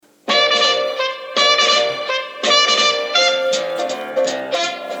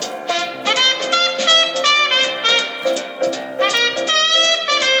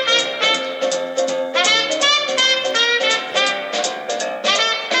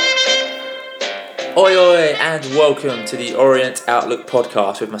Oi oi and welcome to the Orient Outlook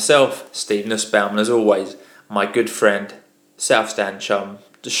podcast with myself, Steve Nussbaum, and as always, my good friend, South Stand chum,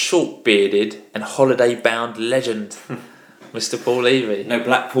 the short-bearded and holiday-bound legend, Mr. Paul Levy. No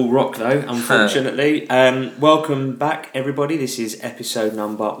Blackpool rock though, unfortunately. Welcome back everybody, this is episode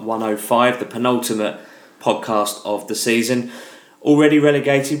number 105, the penultimate podcast of the season. Already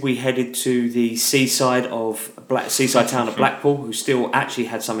relegated, we headed to the seaside town of Blackpool, who still actually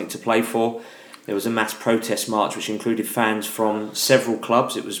had something to play for. There was a mass protest march which included fans from several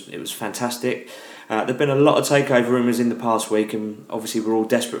clubs. It was fantastic. There have been a lot of takeover rumours in the past week, and obviously we're all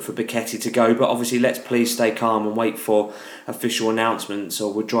desperate for Becchetti to go, but obviously let's please stay calm and wait for official announcements,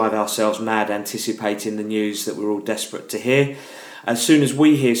 or we'll drive ourselves mad anticipating the news that we're all desperate to hear. As soon as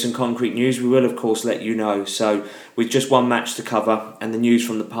we hear some concrete news, we will of course let you know. So with just one match to cover and the news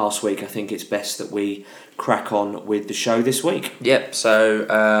from the past week, I think it's best that we crack on with the show this week. Yep, so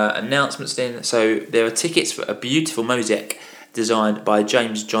announcements then. So there are tickets for a beautiful mosaic designed by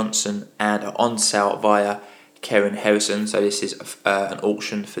James Johnson and on sale via Karen Harrison. So this is an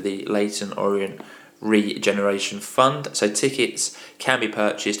auction for the Leyton Orient Regeneration Fund. So tickets can be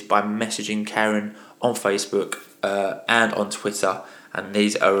purchased by messaging Karen on Facebook and on Twitter, and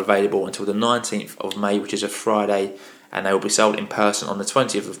these are available until the 19th of May, which is a Friday, and they will be sold in person on the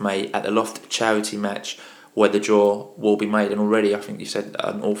 20th of May at the Loft charity match, where the draw will be made. And already I think you said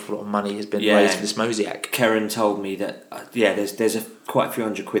an awful lot of money has been raised for this mosaic. Karen told me that there's quite a few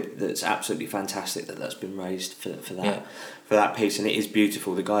 £100 that's absolutely fantastic that's been raised for that piece, and it is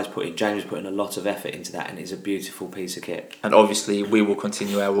beautiful. James put in a lot of effort into that, and it's a beautiful piece of kit. And obviously we will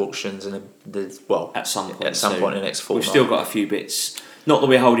continue our auctions and at some point in the next fortnight. We've still got a few bits, not that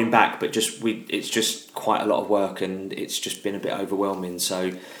we're holding back, but it's just quite a lot of work, and it's just been a bit overwhelming.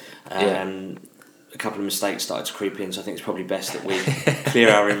 So a couple of mistakes started to creep in, so I think it's probably best that we clear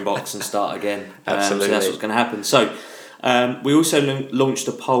our inbox and start again. Absolutely. So that's what's going to happen. So we also launched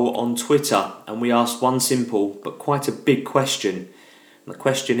a poll on Twitter, and we asked one simple but quite a big question. And the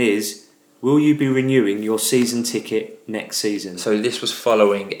question is, will you be renewing your season ticket next season? So this was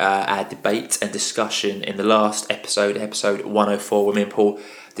following our debate and discussion in the last episode 104, where me and Paul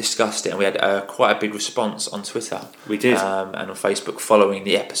discussed it, and we had quite a big response on Twitter. We did. And on Facebook following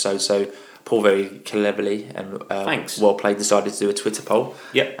the episode. So Paul very cleverly and well played decided to do a Twitter poll.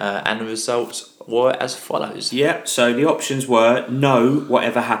 Yep. And the results were as follows. Yeah, so the options were no,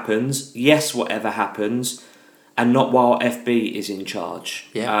 whatever happens, yes, whatever happens, and not while FB is in charge.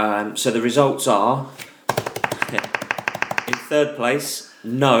 Yeah. So the results are, in third place,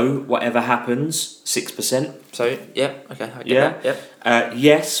 no, whatever happens, 6%. So, yeah, okay, I get that. Yep.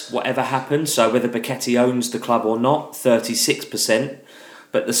 Yes, whatever happens, so whether Becchetti owns the club or not, 36%.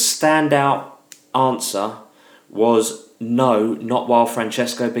 But the standout answer was no, not while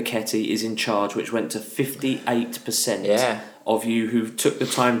Francesco Becchetti is in charge, which went to 58% of you who took the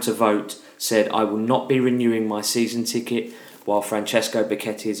time to vote said, I will not be renewing my season ticket while Francesco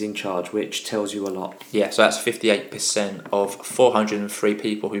Becchetti is in charge, which tells you a lot. Yeah, so that's 58% of 403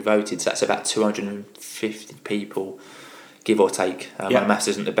 people who voted, so that's about 250 people, give or take. My maths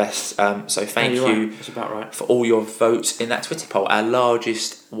isn't the best. So thank you That's about right. for all your votes in that Twitter poll, our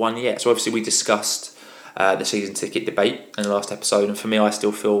largest one yet. So obviously we discussed the season ticket debate in the last episode, and for me I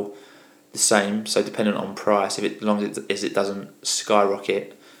still feel the same. So dependent on price, as long as it doesn't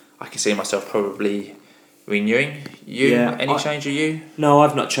skyrocket, I can see myself probably renewing. Any change of you? No,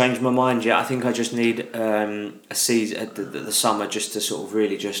 I've not changed my mind yet. I think I just need a season, the summer, just to sort of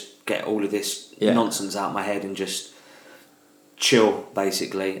really just get all of this nonsense out of my head and just chill,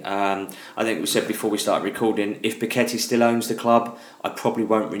 basically. I think we said before we started recording, if Becchetti still owns the club, I probably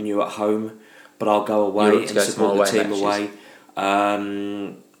won't renew at home, but I'll go away and support the team away.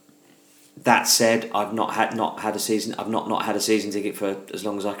 That said, I've not had a season ticket for as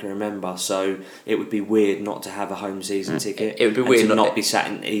long as I can remember, so it would be weird not to have a home season ticket. It would be weird to not be sat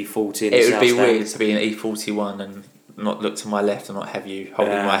in E40 in the It South would be Stand. weird to be in E41 and not look to my left and not have you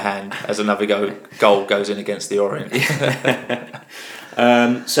holding my hand as another goal goes in against the Orient.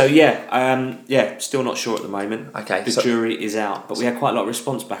 Still not sure at the moment. Okay, the jury is out, but we had quite a lot of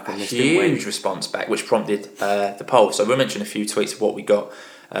response back on this. Huge response back, which prompted the poll. So we'll mention a few tweets of what we got.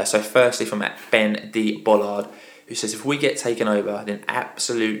 So firstly from Ben D. Bollard, who says, if we get taken over, then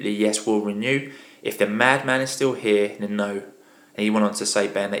absolutely yes, we'll renew. If the madman is still here, then no. And he went on to say,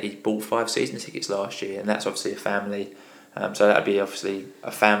 Ben, that he bought 5 season tickets last year, and that's obviously a family. So that would be obviously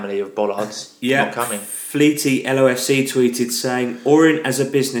a family of Bollards not coming. Fleety LOFC tweeted saying, Orient as a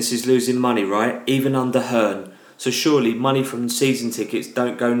business is losing money, right? Even under Hearn. So surely money from season tickets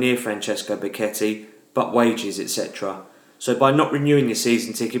don't go near Francesco Becchetti, but wages, etc. So by not renewing your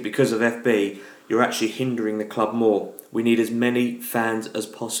season ticket because of FB, you're actually hindering the club more. We need as many fans as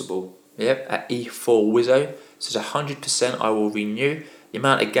possible. Yep, at E4 Wizzo says 100% I will renew. The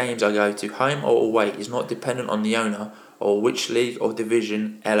amount of games I go to, home or away, is not dependent on the owner or which league or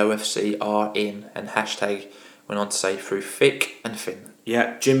division LOFC are in. And hashtag went on to say through thick and thin.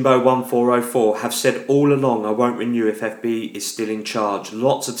 Yeah, Jimbo1404 have said all along I won't renew if FB is still in charge.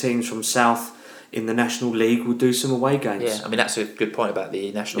 Lots of teams from South in the National League will do some away games. Yeah, I mean that's a good point about the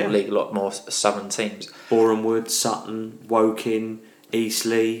National League. A lot more southern teams. Boreham Wood, Sutton, Woking,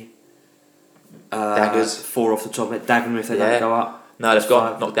 Eastleigh. Daggers. 4 off the top of it. Dagenham if they don't go up. No, they've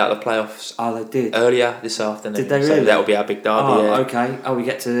got knocked out of the playoffs. Oh, they did? Earlier this afternoon. Did they really? So that will be our big derby. Oh, okay. Oh, we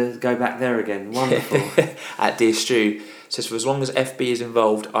get to go back there again. Wonderful. At Dear Stew says, for as long as FB is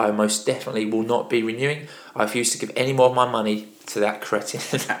involved, I most definitely will not be renewing. I refuse to give any more of my money to that cretin.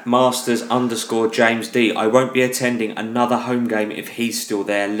 Masters_James D. I won't be attending another home game if he's still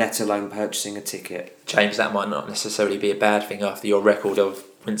there, let alone purchasing a ticket. James, that might not necessarily be a bad thing after your record of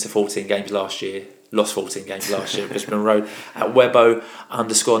went to 14 games last year. Lost 14 games last year at Brisbane Road. At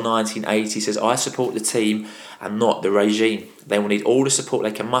Webbo_1980 says, I support the team and not the regime. They will need all the support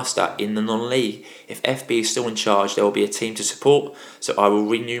they can muster in the non-league. If FB is still in charge, there will be a team to support, so I will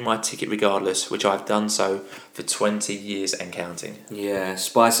renew my ticket regardless, which I've done so for 20 years and counting. Yeah,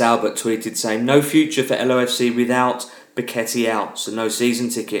 Spice Albert tweeted saying, no future for LOFC without Becchetti out, so no season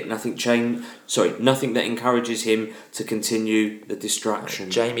ticket, nothing that encourages him to continue the distraction.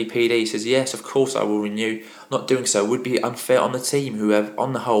 Jamie PD says, yes, of course I will renew. Not doing so would be unfair on the team, who have,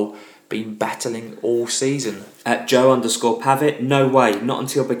 on the whole, been battling all season. At Joe_Pavitt, no way, not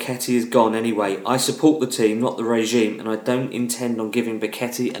until Becchetti is gone anyway. I support the team, not the regime, and I don't intend on giving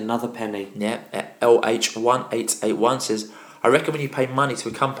Becchetti another penny. Yeah, at LH1881 says, I reckon when you pay money to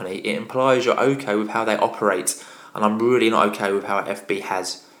a company, it implies you're okay with how they operate, and I'm really not okay with how FB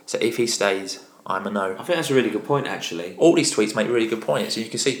has. So if he stays, I'm a no. I think that's a really good point, actually. All these tweets make really good points. You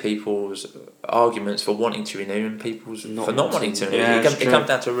can see people's arguments for wanting to renew and people's for not wanting to renew. Yeah, it comes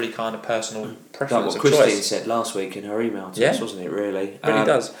down to a really kind of personal preference. Like what Christine said last week in her email to us, wasn't it, really? It really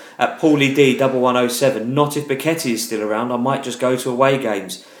does. At Paulie D1107, not if Becchetti is still around, I might just go to away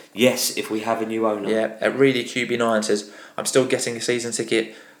games. Yes, if we have a new owner. Yeah, at Really QB9 says, I'm still getting a season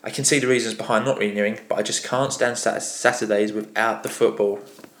ticket. I can see the reasons behind not renewing, but I just can't stand Saturdays without the football.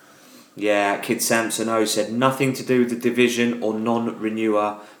 Yeah, Kid Samson O said, nothing to do with the division or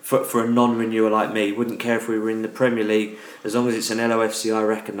non-renewer. For a non-renewer like me, wouldn't care if we were in the Premier League, as long as it's an LOFC I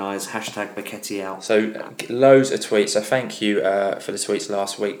recognise. Hashtag Becchetti out. So, loads of tweets. So thank you for the tweets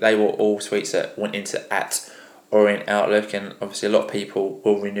last week. They were all tweets that went into at Orient Outlook, and obviously a lot of people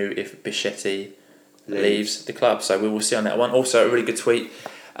will renew if Becchetti leaves the club. So we will see on that one. Also, a really good tweet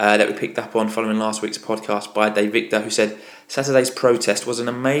that we picked up on following last week's podcast by Dave Victor, who said, Saturday's protest was an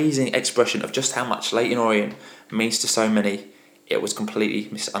amazing expression of just how much Leyton Orient means to so many. It was completely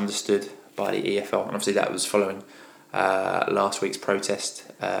misunderstood by the EFL, and obviously that was following last week's protest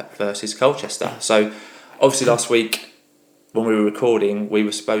versus Colchester. So obviously last week when we were recording, we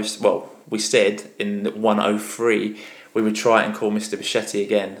said in 103 we would try and call Mr. Becchetti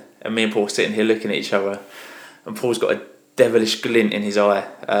again, and me and Paul sitting here looking at each other, and Paul's got a devilish glint in his eye.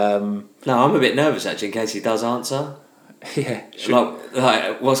 No, I'm a bit nervous actually in case he does answer. Yeah, sure.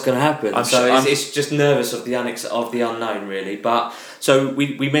 Like what's going to happen? It's just nervous of the unknown, really. But so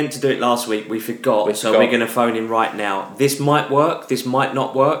we meant to do it last week. We forgot. We're going to phone him right now. This might work. This might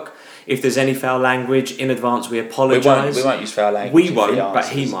not work. If there's any foul language in advance, we apologise. We won't use foul language. We won't, but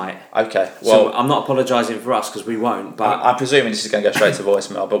he might. Okay. Well, so I'm not apologising for us because we won't. But I'm presuming this is going to go straight to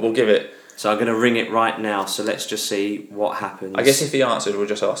voicemail. But we'll give it. So I'm going to ring it right now. So let's just see what happens. I guess if he answered, we'll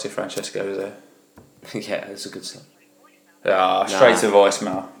just ask if Francesco was there. Yeah, that's a good start. Straight to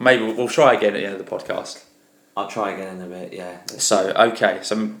voicemail. Maybe we'll try again at the end of the podcast. I'll try again in a bit, yeah. So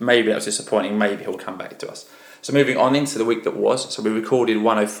maybe that was disappointing. Maybe he'll come back to us. So moving on into the week that was. So we recorded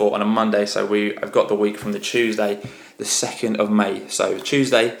 104 on a Monday. So I've got the week from the Tuesday, the 2nd of May. So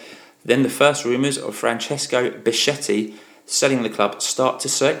Tuesday, then the first rumours of Francesco Becchetti selling the club start to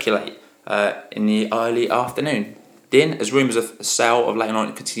circulate in the early afternoon. Then, as rumours of the sale of Leyton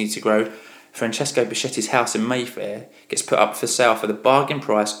Orient continue to grow, Francesco Bechetti's house in Mayfair gets put up for sale for the bargain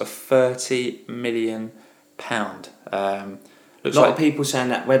price of £30 million. A lot of people saying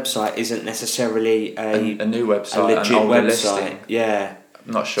that website isn't necessarily a new website, a legit website. Listing. Yeah,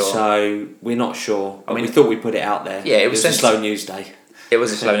 I'm not sure. So we're not sure. We thought we'd put it out there. Yeah, it was a slow news day. It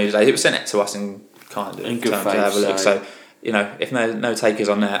was a slow news day. It was sent to us in good faith to have a look. So if no takers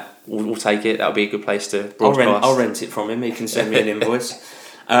on that, we'll take it. That'll be a good place to broadcast. I'll rent it from him. He can send me an invoice.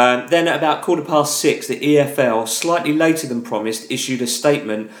 Then at about 6:15, the EFL, slightly later than promised, issued a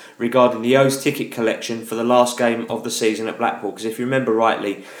statement regarding the O's ticket collection for the last game of the season at Blackpool. Because if you remember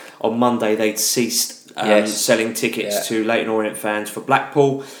rightly, on Monday they'd ceased selling tickets to Leyton Orient fans for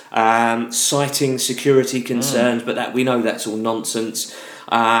Blackpool, citing security concerns, but that we know that's all nonsense.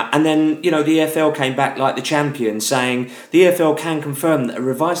 And then, the EFL came back like the champion, saying the EFL can confirm that a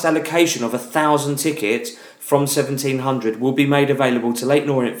revised allocation of 1,000 tickets from 1,700 will be made available to Leyton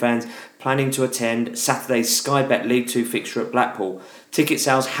Orient fans planning to attend Saturday's Sky Bet League 2 fixture at Blackpool. Ticket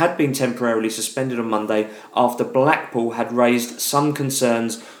sales had been temporarily suspended on Monday after Blackpool had raised some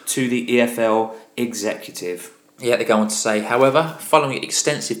concerns to the EFL executive. Yeah, they go on to say, however, following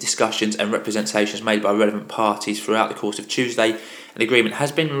extensive discussions and representations made by relevant parties throughout the course of Tuesday, an agreement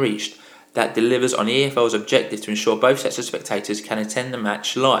has been reached that delivers on the EFL's objective to ensure both sets of spectators can attend the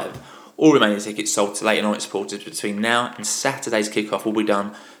match live. All remaining tickets sold to Leyton Orient supporters between now and Saturday's kick-off will be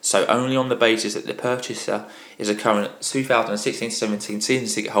done so only on the basis that the purchaser is a current 2016-17 season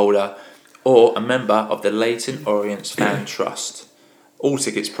ticket holder or a member of the Leyton Orient Fan Trust. All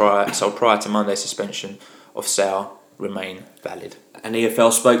tickets sold prior to Monday's suspension of sale remain valid. An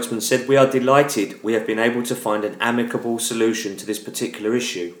EFL spokesman said, "We are delighted we have been able to find an amicable solution to this particular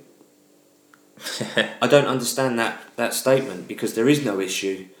issue." I don't understand that statement, because there is no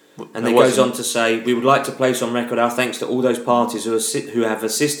issue. And it goes on to say, "We would like to place on record our thanks to all those parties who have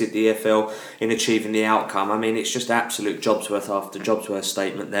assisted the EFL in achieving the outcome." I mean, it's just absolute jobsworth after jobsworth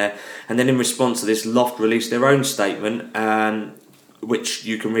statement there. And then in response to this, Loft released their own statement, which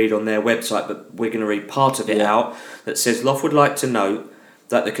you can read on their website, but we're going to read part of it out, that says, "Loft would like to note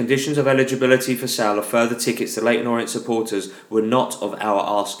that the conditions of eligibility for sale of further tickets to Leyton Orient supporters were not of our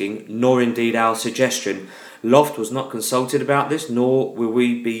asking, nor indeed our suggestion. Loft was not consulted about this, nor will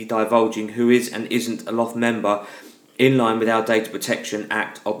we be divulging who is and isn't a Loft member in line with our Data Protection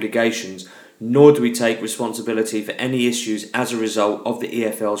Act obligations, nor do we take responsibility for any issues as a result of the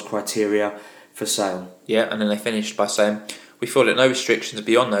EFL's criteria for sale." Yeah, and then they finished by saying, "We feel that no restrictions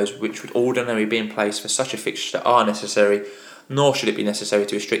beyond those which would ordinarily be in place for such a fixture are necessary, nor should it be necessary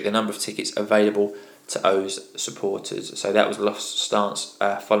to restrict the number of tickets available to O's supporters." So that was Loft's stance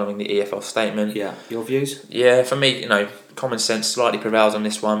following the EFL statement. Yeah, your views? Yeah, for me, common sense slightly prevails on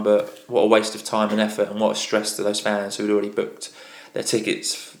this one, but what a waste of time and effort, and what a stress to those fans who had already booked their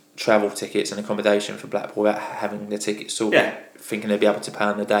tickets, travel tickets and accommodation for Blackpool without having their tickets sorted, thinking they'd be able to pay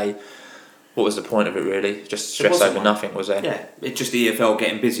on the day. What was the point of it, really? Just stress over nothing, was there? Yeah, it's just the EFL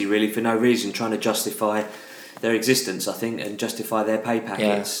getting busy, really, for no reason, trying to justify their existence, I think, and justify their pay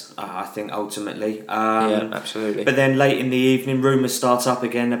packets, I think, ultimately. Yeah, absolutely. But then late in the evening, rumours start up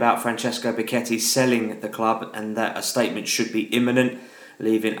again about Francesco Becchetti selling the club, and that a statement should be imminent,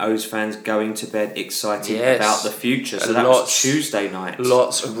 leaving O's fans going to bed excited about the future. So that was Tuesday night.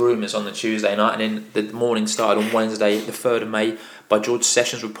 Lots of rumours on the Tuesday night, and then the morning started on Wednesday, the 3rd of May, by George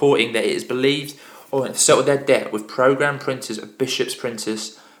Sessions reporting that it is believed Orient have settled their debt with programme printers of Bishop's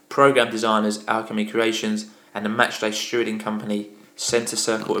Printers, programme designers Alchemy Creations, and the matchday stewarding company Centre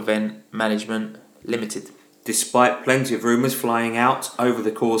Circle Event Management Limited. Despite plenty of rumours flying out over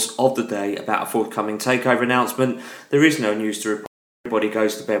the course of the day about a forthcoming takeover announcement, there is no news to report. Everybody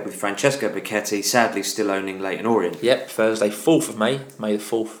goes to bed with Francesco Becchetti sadly still owning Leyton Orient. Yep, Thursday 4th of May. May the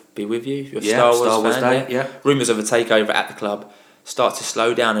 4th be with you. You're Star Wars fan, Day. Yeah. Rumours of a takeover at the club start to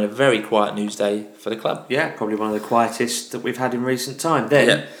slow down in a very quiet news day for the club. Yeah, probably one of the quietest that we've had in recent time.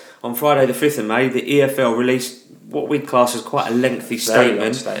 Then, on Friday the 5th of May, the EFL released what we'd class as quite a lengthy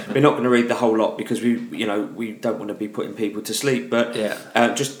statement. We're not going to read the whole lot because we don't want to be putting people to sleep, but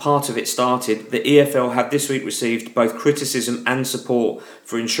just part of it started. The EFL have this week received both criticism and support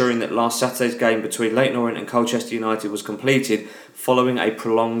for ensuring that last Saturday's game between Leyton Orient and Colchester United was completed following a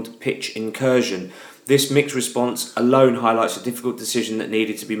prolonged pitch incursion. This mixed response alone highlights a difficult decision that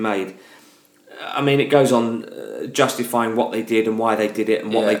needed to be made. I mean, it goes on justifying what they did and why they did it,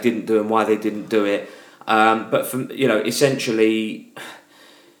 and what they didn't do and why they didn't do it. But from, essentially,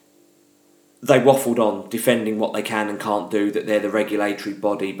 they waffled on defending what they can and can't do, that they're the regulatory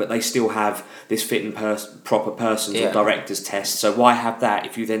body, but they still have this fit and proper persons or directors test. So why have that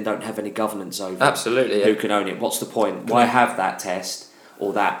if you then don't have any governance over who can own it? What's the point? Why have that test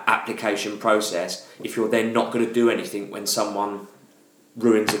or that application process if you're then not going to do anything when someone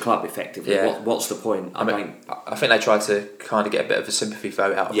ruins a club effectively? What's the point? I think they tried to kind of get a bit of a sympathy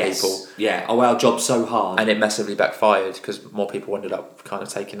vote out of people. Yeah. Oh, our job's so hard, and it massively backfired because more people ended up kind of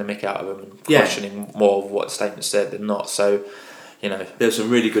taking the mick out of them and questioning more of what the statement said than not. So, there's some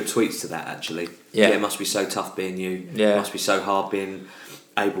really good tweets to that actually. Yeah, it must be so tough being you. Yeah, it must be so hard being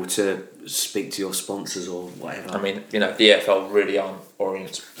able to speak to your sponsors or whatever. I mean, the EFL really aren't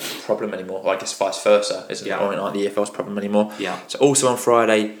Orient's problem anymore. Or I guess vice versa. Orient aren't the EFL's problem anymore. Yeah. So also on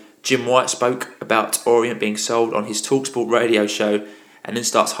Friday, Jim White spoke about Orient being sold on his TalkSport radio show, and then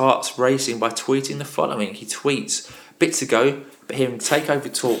starts hearts racing by tweeting the following. He tweets, "Bits ago, but hearing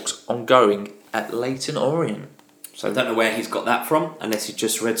takeover talks ongoing at Leyton Orient." So I don't know where he's got that from, unless he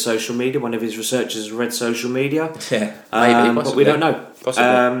just read social media. One of his researchers has read social media. Yeah, maybe, but we don't know.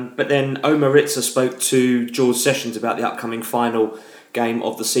 Possibly. But then Omar Ritza spoke to George Sessions about the upcoming final game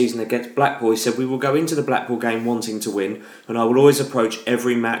of the season against Blackpool. He said, "We will go into the Blackpool game wanting to win, and I will always approach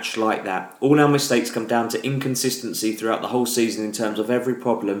every match like that. All our mistakes come down to inconsistency throughout the whole season in terms of every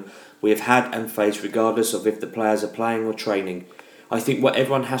problem we have had and faced, regardless of if the players are playing or training. I think what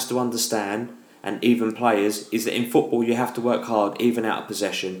everyone has to understand, and even players, is that in football you have to work hard even out of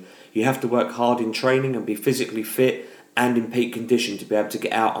possession. You have to work hard in training and be physically fit and in peak condition to be able to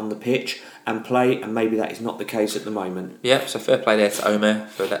get out on the pitch and play, and maybe that is not the case at the moment." Yeah, so fair play there to Omer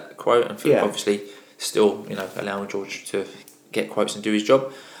for that quote, and for obviously still allowing George to get quotes and do his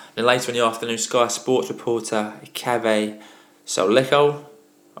job. Then later in the afternoon, Sky Sports reporter Kave Soleko,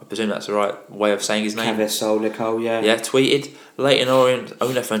 I presume that's the right way of saying his name. Kave Soleko, Yeah, tweeted, "Leyton Orient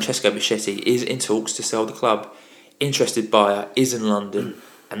owner Francesco Bichetti is in talks to sell the club. Interested buyer is in London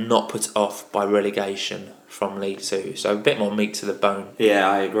and not put off by relegation from League Two." So a bit more meat to the bone. Yeah,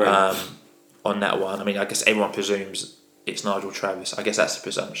 I agree. On that one, I mean, I guess everyone presumes it's Nigel Travis. I guess that's the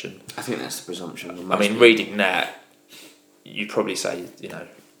presumption. I think that's the presumption. I mean, reading that, you'd probably say,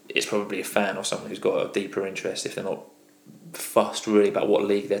 it's probably a fan or someone who's got a deeper interest if they're not fussed really about what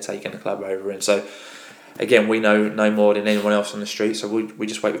league they're taking the club over in. So, again, we know no more than anyone else on the street, so we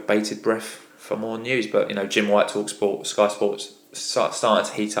just wait with bated breath for more news. But, Jim White, TalkSport, Sky Sports, starting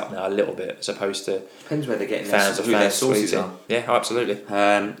to heat up now a little bit, as opposed to depends where they're getting their sources are. Yeah, absolutely.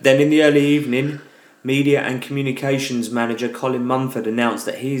 Then in the early evening, media and communications manager Colin Mumford announced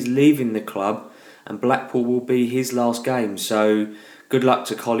that he's leaving the club and Blackpool will be his last game. So good luck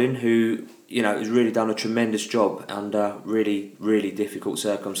to Colin, who has really done a tremendous job under really, really difficult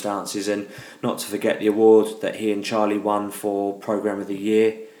circumstances, and not to forget the award that he and Charlie won for Programme of the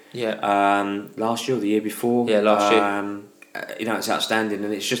Year. Yeah. Last year or the year before. Yeah, last year. It's outstanding,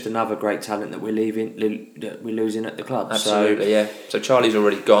 and it's just another great talent that we're losing at the club. Absolutely, yeah. So Charlie's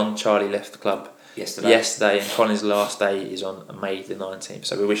already gone. Charlie left the club yesterday, and Colin's last day is on May the 19th.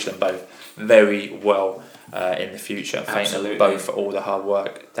 So we wish them both very well in the future, and thank them both for all the hard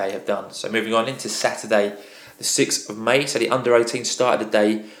work they have done. So moving on into Saturday, the 6th of May. So the under-18 started the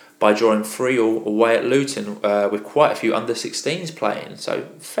day by drawing 3-3 away at Luton, with quite a few under-16s playing. So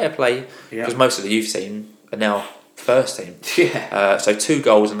fair play, because most of the youth team are now first team. Yeah. So 2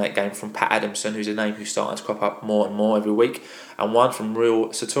 goals in that game from Pat Adamson, who's a name who's starting to crop up more and more every week, and 1 from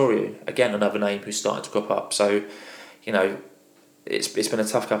Real Satorio, again another name who's starting to crop up. So, it's been a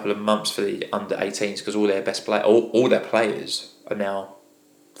tough couple of months for the under-18s because all their best all their players are now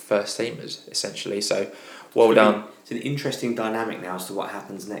first teamers essentially. So well done. It's an interesting dynamic now as to what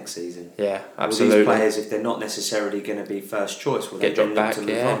happens next season. Yeah, absolutely. These players, if they're not necessarily going to be first choice, will get they dropped back?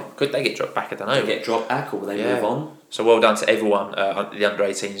 On? Could they get dropped back? I don't know. They get dropped back, or will they move on? So well done to everyone, the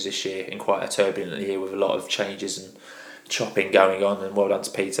under-18s this year, in quite a turbulent year with a lot of changes and chopping going on, and well done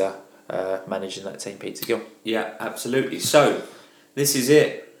to Peter managing that team, Peter Gill. Yeah, absolutely. So this is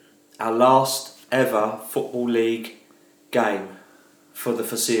it, our last ever Football League game for the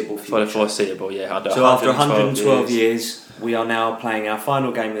foreseeable future. For the foreseeable, yeah. So after 112 years, we are now playing our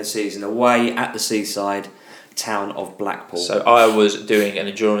final game of the season away at the seaside town of Blackpool. So I was doing an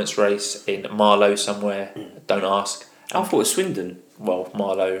endurance race in Marlow somewhere, don't ask. I thought it was Swindon. Well,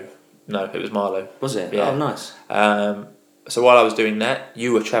 Marlow, no, it was Marlow. Was it? Yeah. Oh, nice. So while I was doing that,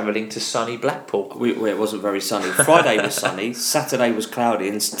 you were travelling to sunny Blackpool. It wasn't very sunny. Friday was sunny, Saturday was cloudy,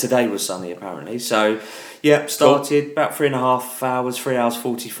 and today was sunny apparently. So, started about 3.5 hours, 3 hours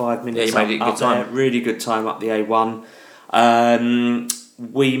 45 minutes. Yeah, you made it a good time. There, really good time up the A1.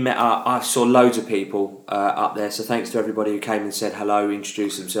 We met up. I saw loads of people up there. So thanks to everybody who came and said hello,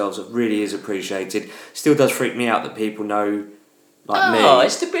 introduced themselves. It really is appreciated. Still does freak me out that people know. Like me. Oh,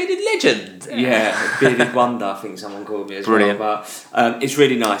 it's the bearded legend. Yeah, bearded wonder, I think someone called me as Brilliant. well. But it's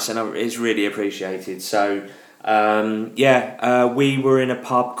really nice and it's really appreciated. So, we were in a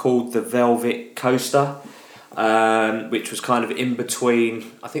pub called the Velvet Coaster, which was kind of in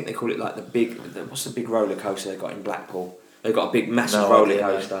between. I think they call it like what's the big roller coaster they got in Blackpool? They've got a big, massive roller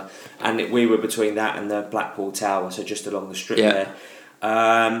coaster, and we were between that and the Blackpool Tower, so just along the strip there.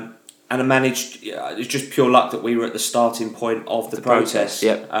 And I managed. It's just pure luck that we were at the starting point of the protest.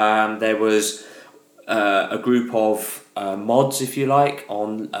 Yep. There was a group of mods, if you like,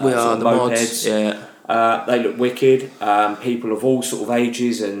 on we are the mopeds. mods. Yeah. They look wicked. People of all sort of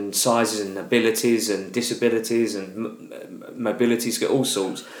ages and sizes and abilities and disabilities and mobilities, all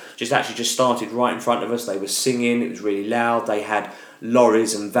sorts. Just started right in front of us. They were singing. It was really loud. They had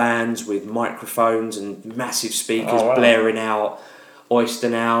lorries and vans with microphones and massive speakers blaring out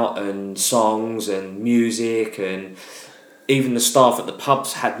Oyster Out and songs and music, and even the staff at the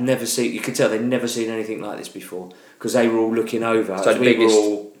pubs had never seen. You could tell they'd never seen anything like this before because they were all looking over. So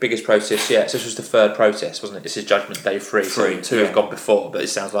the biggest protest, so this was the third protest, wasn't it? This is Judgement Day 3. So two have gone before, but it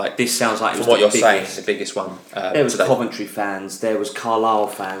sounds like from what you're saying, it's the biggest one. There was Coventry fans, there was Carlisle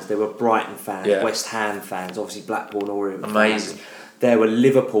fans, there were Brighton fans, West Ham fans, obviously Blackpool and Orient Amazing. fans. There were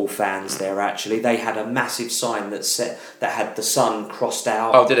Liverpool fans there. Actually, they had a massive sign that had the sun crossed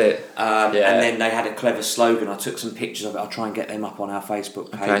out. Oh, did it? And then they had a clever slogan. I took some pictures of it. I'll try and get them up on our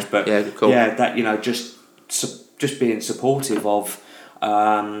Facebook page. Okay. But cool. that just being supportive of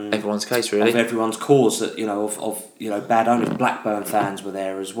everyone's case, really, of everyone's cause. That of bad owners. Blackburn fans were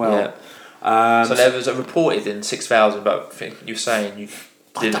there as well. Yeah. So there was a reported in 6,000, but I think you're saying you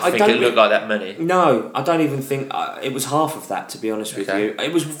didn't think it looked like that many. No, I don't even think it was half of that, to be honest with you.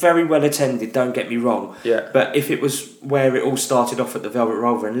 It was very well attended, don't get me wrong. Yeah. But if it was where it all started off at the Velvet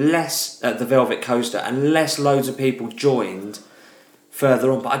Rover, the Velvet Coaster, unless loads of people joined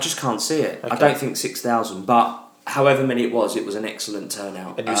further on, but I just can't see it. I don't think 6,000, but however many it was an excellent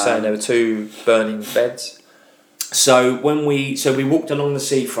turnout. And you were saying there were 2 burning beds? So we walked along the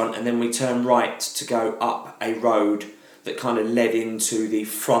seafront and then we turned right to go up a road that kind of led into the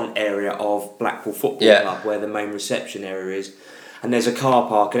front area of Blackpool Football Club, where the main reception area is. And there's a car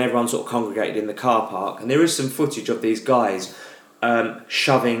park, and everyone sort of congregated in the car park. And there is some footage of these guys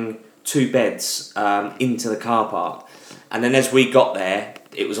shoving 2 beds into the car park. And then as we got there,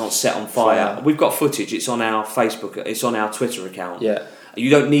 it was set on fire. We've got footage. It's on our Facebook. It's on our Twitter account. Yeah.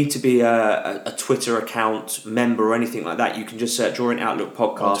 You don't need to be a Twitter account member or anything like that. You can just search Orient Outlook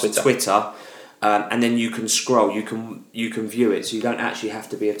Podcast on Twitter. And then you can scroll, you can view it, so you don't actually have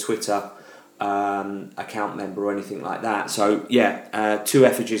to be a Twitter account member or anything like that. So 2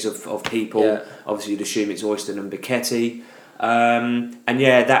 effigies of people. Yeah. Obviously, you'd assume it's Oyston and Bichetti.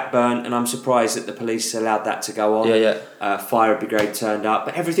 That burnt, and I'm surprised that the police allowed that to go on. Fire brigade turned up,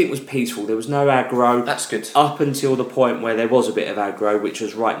 but everything was peaceful. There was no aggro. That's good. Up until the point where there was a bit of aggro, which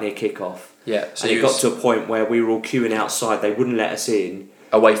was right near kick-off. Yeah. So it got to a point where we were all queuing outside. They wouldn't let us in.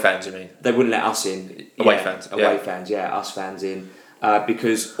 Away fans, you mean? They wouldn't let us in. Away fans, us fans in.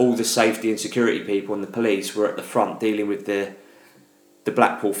 Because all the safety and security people and the police were at the front dealing with the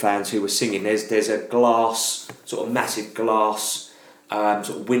Blackpool fans who were singing. There's a massive glass sort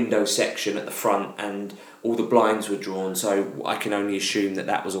of window section at the front, and all the blinds were drawn, so I can only assume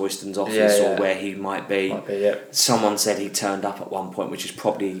that was Oyston's office or where he might be. Someone said he turned up at one point, which is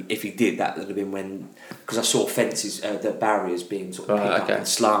probably, if he did, that would have been when, because I saw fences, the barriers being sort of picked up and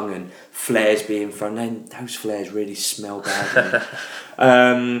slung, and flares being thrown. And those flares really smell bad.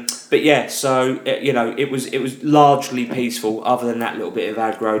 It was largely peaceful. Other than that little bit of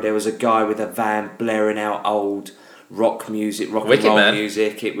aggro, there was a guy with a van blaring out old rock music, rock and roll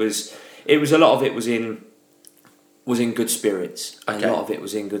music. It was a lot of it was in good spirits. Okay. A lot of it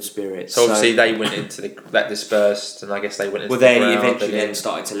was in good spirits. So obviously they went into that dispersed, and I guess they went into the ground. Well, they eventually then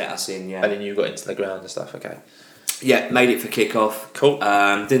started to let us in, yeah. And then you got into the ground and stuff, okay. Yeah, made it for kick-off. Cool.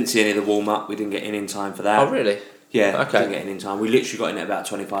 Didn't see any of the warm-up. We didn't get in time for that. Oh, really? Yeah, didn't get in time. We literally got in at about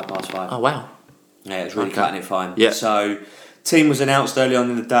 5:25. Oh, wow. Yeah, it was really cutting it fine. Yeah. So, team was announced early on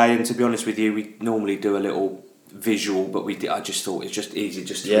in the day, and to be honest with you, we normally do a little visual, but I just thought it's just easy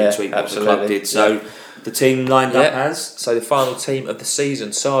just to retweet what the club did. So the team lined up as... So the final team of the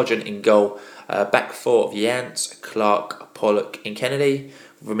season: Sargent in goal, back 4 of Yance, Clark, Pollock and Kennedy,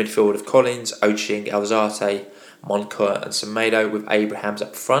 with a midfield of Collins, Oching, Alzate, Moncur and Semedo, with Abrahams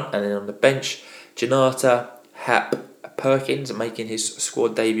up front, and then on the bench, Janata, Hap, Perkins making his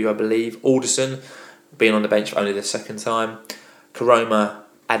squad debut, I believe, Alderson being on the bench for only the second time, Karoma,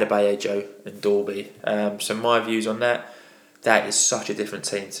 Adebayo and Dorby. So my views on that is such a different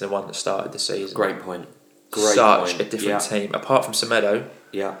team to the one that started the season. Great point. Such a different team. Apart from Semedo,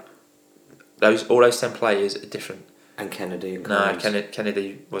 all those 10 players are different. And Kennedy and Collins. No,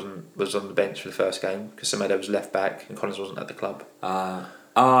 Kennedy was on the bench for the first game because Semedo was left back and Collins wasn't at the club.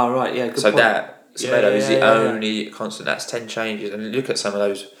 Right, yeah, good so point. Semedo is the only constant. That's 10 changes. And look at some of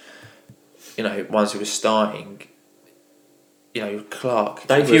those, ones who were starting. Clark.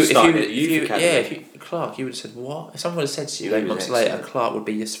 Clark, you would have said what? If someone would have said to you 8 months later, Clark would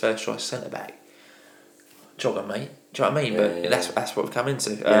be your first choice centre back. Jog on, mate. Do you know what I mean? That's what we've come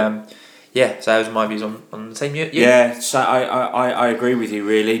into. Yeah, so those are my views on the team. Yeah, so I agree with you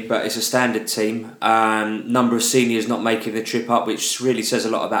really, but it's a standard team. Number of seniors not making the trip up, which really says a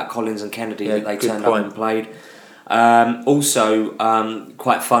lot about Collins and Kennedy that they turned up and played. Also,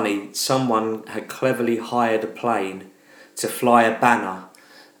 quite funny, someone had cleverly hired a plane to fly a banner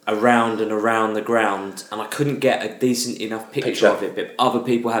around and around the ground, and I couldn't get a decent enough picture of it, but other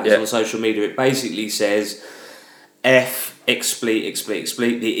people have it on social media. It basically says F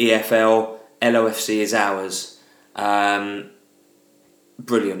expleet the EFL LOFC is ours.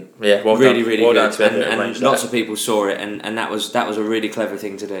 Brilliant. Yeah, well really done. really well good. done and lots of people saw it, and that was a really clever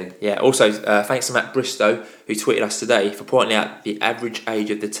thing to do. Yeah, also thanks to Matt Bristow, who tweeted us today, for pointing out the average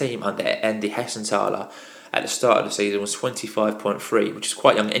age of the team under Andy Hessenthaler at the start of the season was 25.3, which is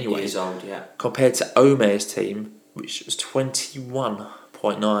quite young anyway. Years old, yeah. Compared to Omer's team, which was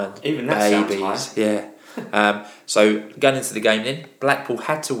 21.9. Even that babies. sounds high. Yeah. So going into the game then, Blackpool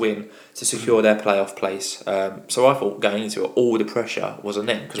had to win to secure their playoff place. So I thought going into it, all the pressure was on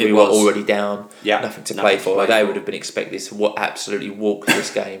them because we were already down, nothing to play for. They would have been expected to absolutely walk this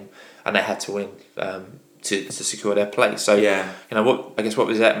game, and they had to win to secure their place. So what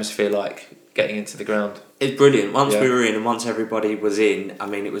was the atmosphere like getting into the ground? It's brilliant. Once we were in and once everybody was in, I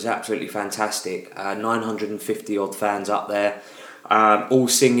mean, it was absolutely fantastic. 950 odd fans up there. All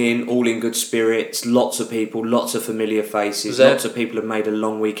singing, all in good spirits, lots of people, lots of familiar faces, lots of people have made a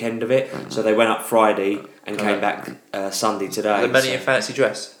long weekend of it. So they went up Friday and came back Sunday today. Are there many in fancy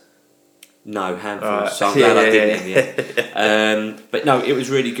dress? No, handfuls. So I'm glad I didn't. But no, it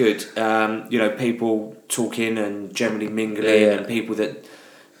was really good. People talking and generally mingling, and people that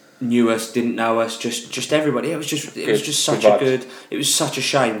knew us, didn't know us, just everybody. It was just such a good. It was such a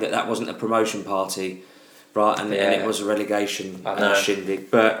shame that wasn't a promotion party. Right, and it was a relegation shindig,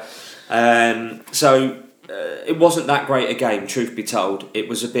 but it wasn't that great a game. Truth be told, it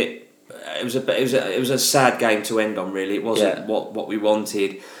was a sad game to end on. Really, it wasn't what we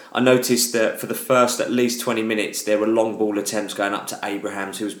wanted. I noticed that for the first at least 20 minutes, there were long ball attempts going up to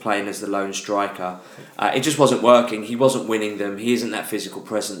Abrahams, who was playing as the lone striker. It just wasn't working. He wasn't winning them. He isn't that physical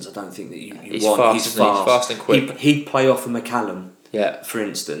presence. I don't think that you want. He's fast and quick. He'd play off a McCallum, for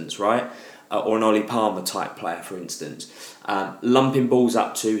instance, right? Or an Ollie Palmer type player, for instance, lumping balls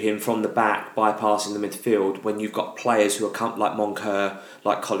up to him from the back, bypassing the midfield. When you've got players who are like Moncur,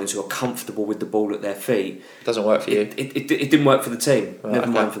 like Collins, who are comfortable with the ball at their feet, doesn't work for you. It didn't work for the team. Never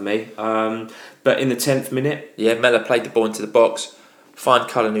mind for me. But in the 10th minute, Mellor played the ball into the box. Fine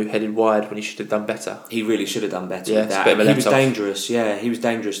Cullen, who headed wide when he should have done better. He really should have done better with that. He was dangerous. Yeah, he was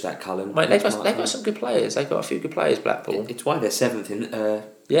dangerous. That Cullen. Mate, they've got some good players. They've got a few good players. Blackpool. It's why they're seventh in.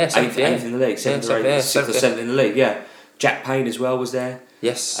 Eighth in the league. Sixth or seventh in the league. Yeah, Jack Payne as well was there.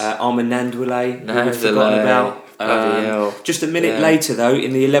 Yes. Armin Nandwile, who we've forgotten about. Just a minute later, though,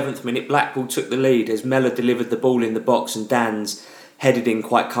 in the 11th minute, Blackpool took the lead as Mellor delivered the ball in the box and Dan's headed in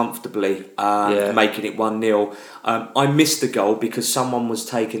quite comfortably, making it 1-0. I missed the goal because someone was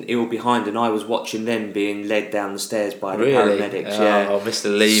taken ill behind and I was watching them being led down the stairs by the paramedics. Oh,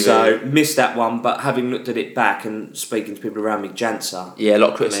 Mr. Levy. So, missed that one, but having looked at it back and speaking to people around me, Jansa. Yeah, a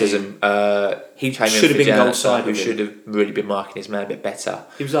lot of criticism. He should have been goal side. Who should have really been marking his man a bit better.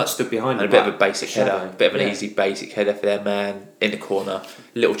 He was like stood behind him. And a bit of a basic header. A bit of an easy basic header for their man in the corner.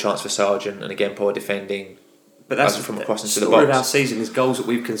 Little chance for Sargent, and again, poor defending. But that's from across into the box. Story of our season is goals that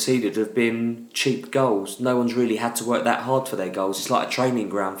we've conceded have been cheap goals. No one's really had to work that hard for their goals. It's like a training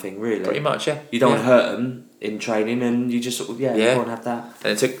ground thing, really. Pretty much, yeah. You don't hurt them in training, and you just sort of go and have that.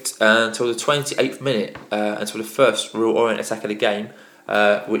 And it took until the 28th minute until the first Renewal Orient attack of the game,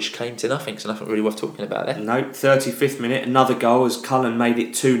 which came to nothing. So nothing really worth talking about there. No, 35th minute, another goal as Cullen made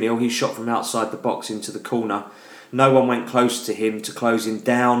it 2-0. He shot from outside the box into the corner. No one went close to him to close him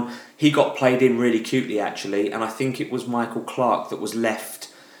down. He got played in really cutely, actually, and I think it was Michael Clark that was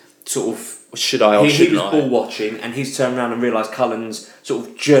left sort of... Should I or he shouldn't was I? ball watching, and he's turned around and realised Cullen's sort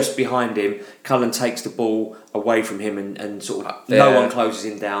of just behind him. Cullen takes the ball away from him and sort of... No one closes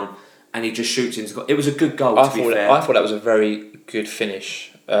him down, and he just shoots into the goal. It was a good goal, to be fair. I thought that was a very good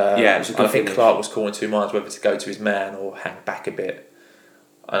finish. It was a good finish. I think Clark was caught in 2 minds whether to go to his man or hang back a bit.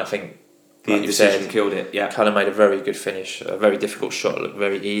 And I think... The indecision killed it, yeah. Cullen made a very good finish, a very difficult shot, looked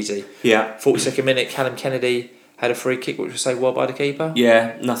very easy. Yeah. 42nd minute, Callum Kennedy had a free kick, which was saved well by the keeper.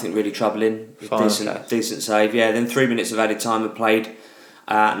 Yeah, nothing really troubling. Decent save, yeah. Then 3 minutes of added time were played,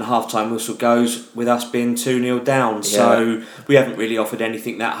 and the half-time whistle goes with us being 2-0 down. Yeah. So we haven't really offered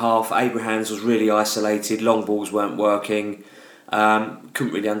anything that half. Abrahams was really isolated, long balls weren't working.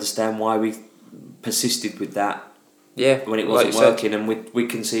 Couldn't really understand why we persisted with that. when it wasn't working, and we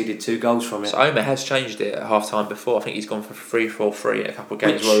conceded 2 goals from it. So Omer has changed it at half time before. I think he's gone for 3-4-3 in a couple of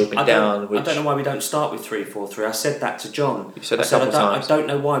games where we've been down. I don't know why we don't start with 3-4-3. I said that to John. You said that a couple of times. I don't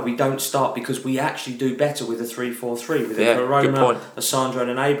know why we don't start, because we actually do better with a 3-4-3 with a Koroma, a Sandro,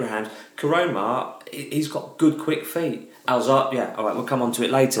 and an Abraham. Koroma, he's got good quick feet. Alright, we'll come on to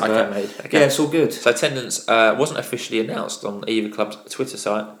it later. Okay. Yeah, it's all good. So attendance wasn't officially announced on either club's Twitter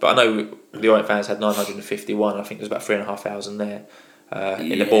site, but I know the Orient fans had 951. I think there's about 3,500 there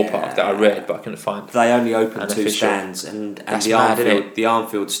in the ballpark that I read, but I couldn't find. They only opened 2 stands, and the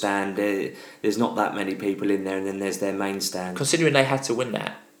Armfield stand. There's not that many people in there, and then there's their main stand. Considering they had to win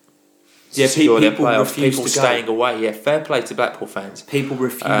that. Yeah, people refused to go. Staying away. Yeah, fair play to Blackpool fans. People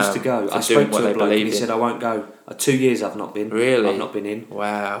refused to go. I spoke to a bloke and he said, I won't go. 2 years I've not been. Really? I've not been in.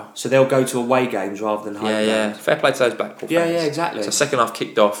 Wow. So they'll go to away games rather than home games. Yeah. Fair play to those Blackpool fans. Yeah, exactly. So second half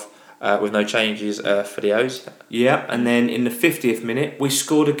kicked off with no changes for the O's. Yeah, and then in the 50th minute we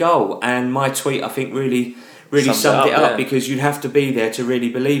scored a goal, and my tweet I think really summed it up because you'd have to be there to really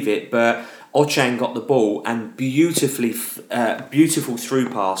believe it, but Ochang got the ball and beautiful through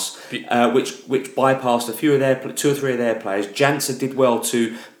pass, which bypassed 2 or 3 of their players. Janser did well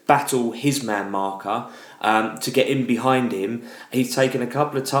to battle his man marker to get in behind him. He's taken a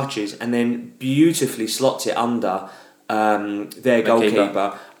couple of touches and then beautifully slots it under their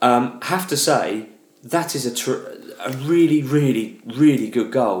goalkeeper. Have to say that is a really, really, really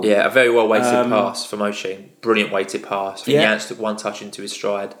good goal. Yeah, a very well weighted pass from Ochang. Brilliant weighted pass. I think Jans took 1 touch into his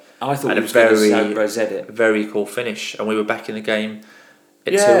stride. I thought he was going to Rosette it. Very cool finish, and we were back in the game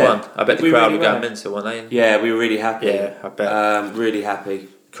at 2-1. I bet the crowd were going mental, weren't they? Yeah, we were really happy. Yeah, I bet. Really happy.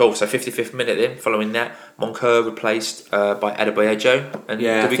 Cool, so 55th minute then, following that, Moncur replaced by Adebayo. And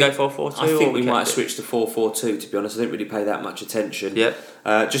did we go 4-4-2? I think we might have switched to 4-4-2, to be honest. I didn't really pay that much attention. Yeah.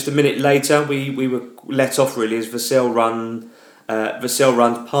 Just a minute later, we were let off really as Vassell runs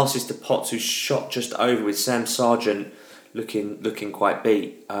passes to Potts, who shot just over with Sam Sargent looking quite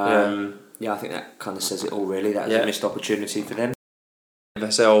beat. I think that kind of says it all really. That was a missed opportunity for them.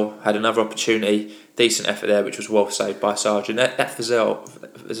 Vassell had another opportunity, decent effort there, which was well saved by Sargent. That Vassell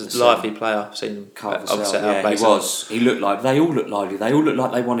is a lively player. I've seen him. He was. He looked like they all looked lively. They all looked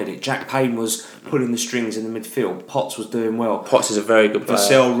like they wanted it. Jack Payne was pulling the strings in the midfield. Potts was doing well. Potts is a very good player.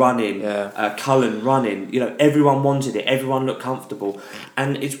 Vassell running, Cullen running. Everyone wanted it. Everyone looked comfortable.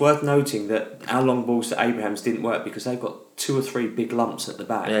 And it's worth noting that our long balls to Abrahams didn't work because they've got 2 or 3 big lumps at the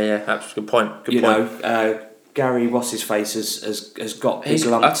back. Yeah, that's a good point. Good point. Gary Ross's face has got big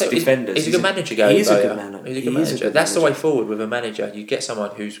lumps defenders. He's a good manager, Gary. He's a good manager. That's the way forward with a manager. You get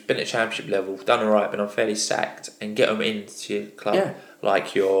someone who's been at championship level, done alright, been unfairly sacked, and get them into your club. Yeah.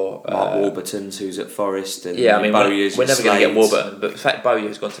 Like your Mark Warburton's, who's at Forest, and we're never going to get Warburton, but the fact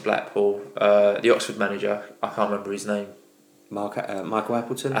Bowyer's gone to Blackpool, the Oxford manager, I can't remember his name. Michael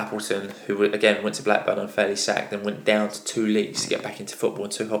Appleton. Appleton, who again went to Blackburn unfairly sacked and went down to 2 leagues to get back into football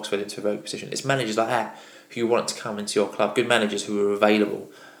and took Oxford into a very good position. It's managers like that who you want to come into your club, good managers who are available.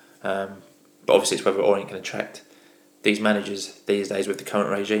 But obviously it's whether Orient can attract these managers these days with the current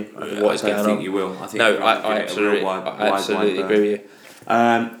regime. What is going on? I think you will. I absolutely agree with you.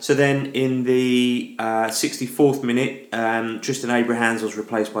 So then in the 64th minute, Tristan Abrahams was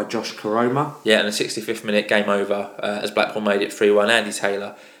replaced by Josh Koroma. Yeah, and the 65th minute, game over, as Blackpool made it 3-1. Andy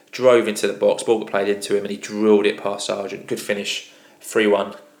Taylor drove into the box, ball got played into him and he drilled it past Sargent. Good finish,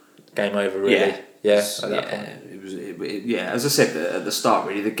 3-1, game over really. As I said at the start,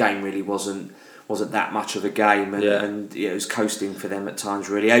 really, the game really wasn't that much of a game, and it was coasting for them at times.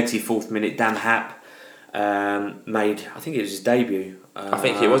 Really, 84th minute, Dan Happ made, I think it was his debut. I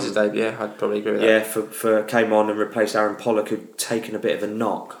think it was his debut. Yeah, I'd probably agree with that. Yeah, came on and replaced Aaron Pollock, who'd taken a bit of a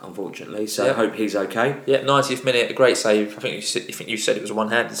knock, unfortunately. So I hope he's okay. Yeah, 90th minute, a great save. I think you said it was a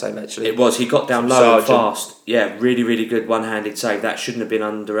one-handed save actually. It was. He got down low and fast. Yeah, really, really good one-handed save. That shouldn't have been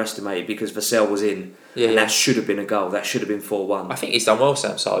underestimated because Vassell was in, and that should have been a goal. That should have been 4-1. I think he's done well,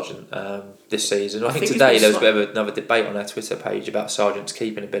 Sam Sargent, this season. I think today there was a bit of another debate on our Twitter page about Sargent's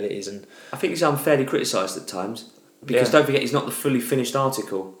keeping abilities, and I think he's unfairly criticised at times. Because don't forget, he's not the fully finished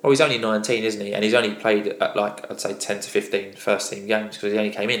article. Well, he's only 19, isn't he? And he's only played at I'd say 10 to 15 first team games because he only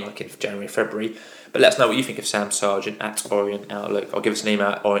came in in January, February. But let us know what you think of Sam Sargent at Orient Outlook, or give us an email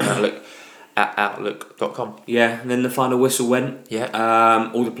at orientoutlook@outlook.com. Yeah, and then the final whistle went. Yeah.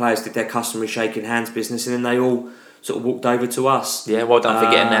 All the players did their customary shaking hands business, and then they all sort of walked over to us. Yeah, well done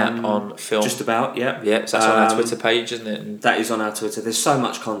for getting that on film. Just about, yeah. Yeah, so that's on our Twitter page, isn't it? And that is on our Twitter. There's so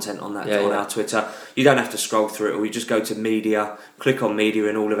much content on that our Twitter. You don't have to scroll through it, or you just go to media, click on media,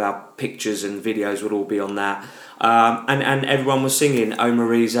 and all of our pictures and videos would all be on that. And everyone was singing "Oh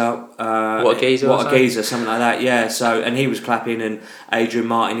Marisa," what a geezer, something like that. Yeah. So and he was clapping, and Adrian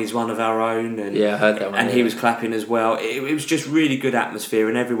Martin is one of our own, and I heard that one. And he was clapping as well. It was just really good atmosphere,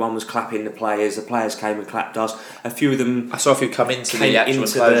 and everyone was clapping the players. The players came and clapped us. A few of them. I saw a few come into the actual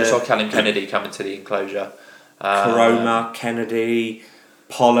enclosure. I saw Callum Kennedy come into the enclosure. Koroma, Kennedy,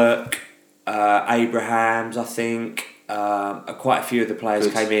 Pollock, Abrahams, I think. Quite a few of the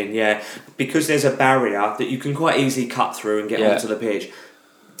players came in, because there's a barrier that you can quite easily cut through and get onto the pitch.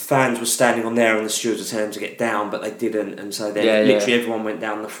 Fans were standing on there and the stewards were telling them to get down, but they didn't, and so then literally everyone went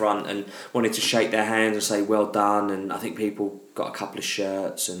down the front and wanted to shake their hands and say well done, and I think people got a couple of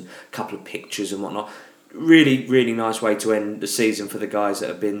shirts and a couple of pictures and whatnot. Really, really nice way to end the season for the guys that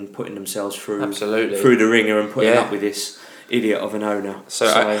have been putting themselves through the ringer and putting up with this idiot of an owner. So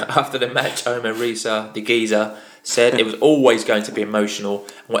after the match, Omar Risa, the geezer, said it was always going to be emotional,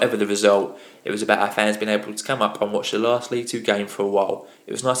 and whatever the result, it was about our fans being able to come up and watch the last League 2 game for a while.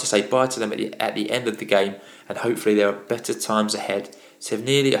 It was nice to say bye to them at the end of the game, and hopefully there are better times ahead. To have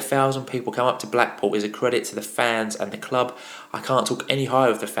nearly 1,000 people come up to Blackpool is a credit to the fans and the club. I can't talk any higher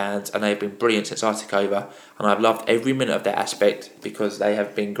of the fans, and they've been brilliant since I took over, and I've loved every minute of that aspect because they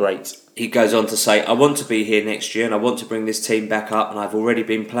have been great. He goes on to say, I want to be here next year and I want to bring this team back up, and I've already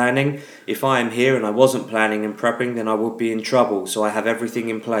been planning. If I am here and I wasn't planning and prepping, then I would be in trouble, so I have everything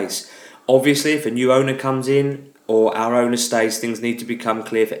in place. Obviously, if a new owner comes in or our owner stays, things need to become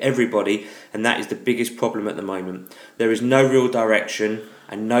clear for everybody, and that is the biggest problem at the moment. There is no real direction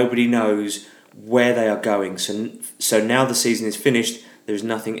and nobody knows where they are going. So now the season is finished, there is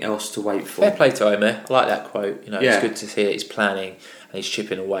nothing else to wait for. Fair play to Omer. I like that quote. It's good to see that he's planning and he's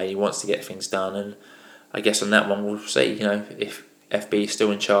chipping away. He wants to get things done, and I guess on that one we'll see. If FB is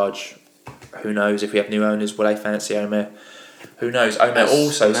still in charge, who knows? If we have new owners, will they fancy Omer? Who knows? Omer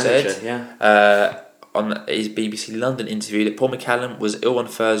also said on his BBC London interview that Paul McCallum was ill on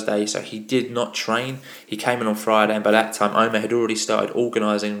Thursday, so he did not train. He came in on Friday, and by that time Omer had already started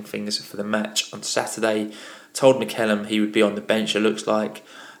organising things for the match on Saturday. Told McCallum he would be on the bench, it looks like,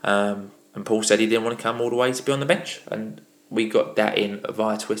 and Paul said he didn't want to come all the way to be on the bench, and we got that in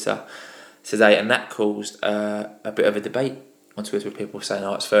via Twitter today, and that caused a bit of a debate on Twitter with people saying,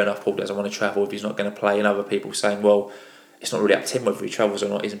 it's fair enough, Paul doesn't want to travel if he's not going to play, and other people saying, well, it's not really up to him whether he travels or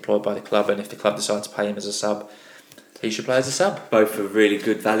not. He's employed by the club, and if the club decides to pay him as a sub, he should play as a sub. Both are really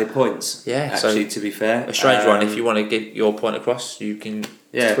good, valid points. Yeah, actually, to be fair. A strange one. If you want to get your point across, you can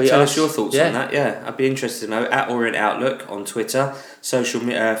tweet tell us your thoughts on that. Yeah, I'd be interested to know. At Orient Outlook on Twitter,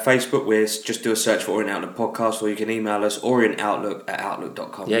 Facebook, we just do a search for Orient Outlook Podcast, or you can email us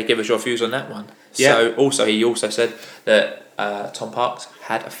orientoutlook@outlook.com. Yeah, give us your views on that one. Yeah. So he also said that Tom Parks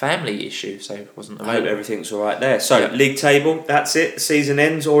had a family issue, so it wasn't available. I hope everything's all right there. So, league table, that's it. The season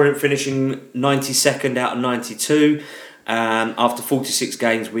ends. Orient finishing 92nd out of 92. After 46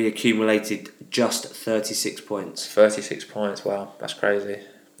 games, we accumulated just 36 points. 36 points, wow, that's crazy.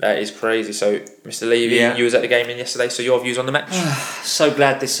 That is crazy. So, Mr. Levy, you was at the game yesterday, so your views on the match? So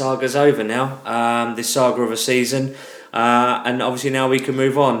glad this saga's over now, this saga of a season. And obviously now we can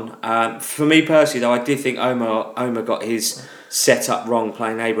move on. For me personally, though, I did think Omer got his setup wrong,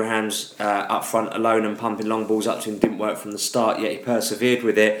 playing Abrahams up front alone and pumping long balls up to him. Didn't work from the start, yet he persevered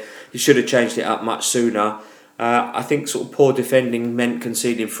with it. He should have changed it up much sooner. I think sort of poor defending meant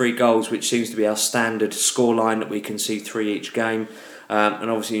conceding 3 goals, which seems to be our standard scoreline, that we concede 3 each game. And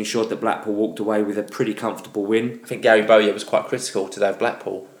obviously ensured that Blackpool walked away with a pretty comfortable win. I think Gary Bowyer was quite critical today of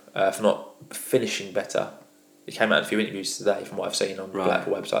Blackpool for not finishing better. He came out in a few interviews today, from what I've seen on the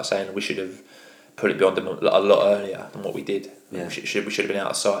Blackpool website, saying we should have put it beyond them a lot earlier than what we did. Yeah. We should have been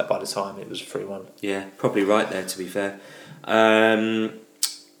out of sight by the time it was 3-1. Yeah, probably right there, to be fair.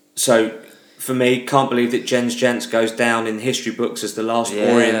 So, for me, can't believe that Jens Jans goes down in history books as the last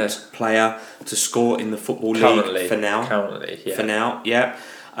Orient player to score in the Football League for now. Currently, yeah. For now, yeah.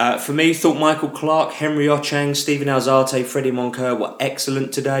 For me, thought Michael Clark, Henry Ochang, Stephen Alzate, Freddie Moncur were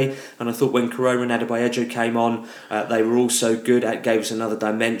excellent today, and I thought when Koroma and Adebayo came on, they were also good. That gave us another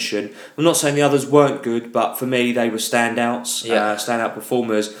dimension. I'm not saying the others weren't good, but for me they were standouts, standout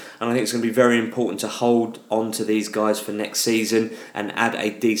performers, and I think it's going to be very important to hold on to these guys for next season and add a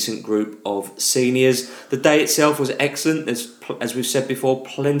decent group of seniors. The day itself was excellent. There's, as we've said before,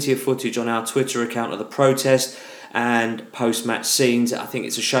 plenty of footage on our Twitter account of the protest and post-match scenes. I think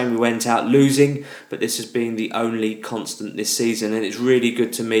it's a shame we went out losing, but this has been the only constant this season, and it's really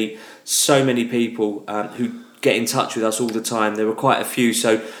good to meet so many people who get in touch with us all the time. There were quite a few,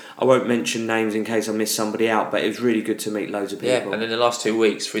 so I won't mention names in case I miss somebody out, but it was really good to meet loads of people. Yeah, and in the last 2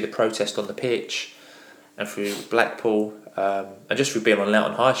 weeks, through the protest on the pitch and through Blackpool and just through being on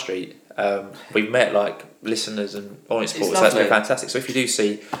Leyton High Street, we've met like listeners and Orient supporters. So that's been fantastic. So if you do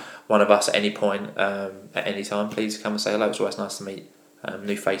see one of us at any point, at any time, please come and say hello. It's always nice to meet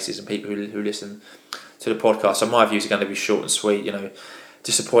new faces and people who listen to the podcast. So my views are going to be short and sweet. You know,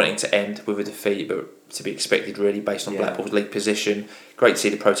 disappointing to end with a defeat, but to be expected really based on Blackpool's league position. Great to see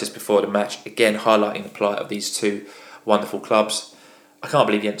the protest before the match, again highlighting the plight of these two wonderful clubs. I can't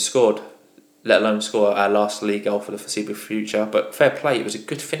believe he hadn't scored, let alone score our last league goal for the foreseeable future, but fair play, it was a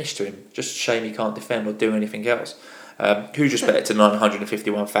good finish to him. Just a shame he can't defend or do anything else. Huge respect to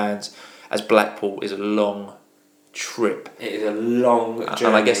 951 fans, as Blackpool is a long trip. It is a long journey.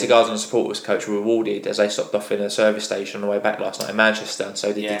 And I guess the guys on the supporters coach were rewarded as they stopped off in a service station on the way back last night in Manchester, and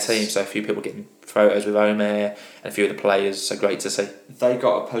so did the team. So a few people getting photos with Omer and a few of the players, so great to see. They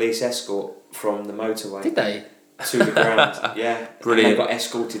got a police escort from the motorway. Did they? To the ground, yeah. Brilliant. And they got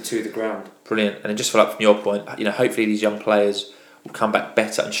escorted to the ground. Brilliant. And then just follow up from your point, you know, hopefully these young players will come back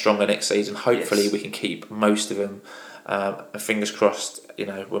better and stronger next season. Hopefully we can keep most of them. And fingers crossed, you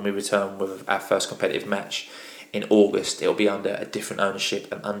know, when we return with our first competitive match in August, it'll be under a different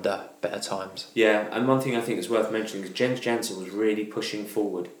ownership and under better times. Yeah, and one thing I think is worth mentioning is Jens Jansen was really pushing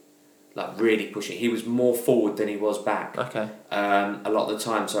forward. Like, really pushing. He was more forward than he was back. Okay. A lot of the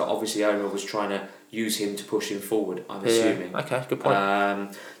time. So, obviously, Omer was trying to use him to push him forward, I'm assuming. Okay, good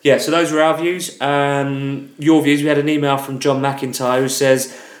point. So those were our views. Your views, we had an email from John McIntyre who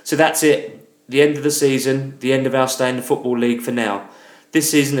says, so that's it. The end of the season, the end of our stay in the Football League for now.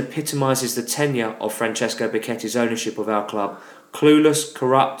 This season epitomises the tenure of Francesco Becchetti's ownership of our club. Clueless,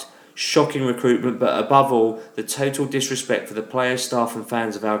 corrupt, shocking recruitment, but above all, the total disrespect for the players, staff and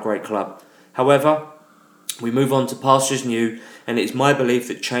fans of our great club. However, we move on to pastures new, and it is my belief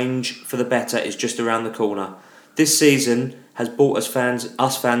that change for the better is just around the corner. This season has brought us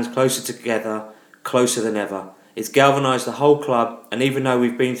fans closer together, closer than ever. It's galvanised the whole club, and even though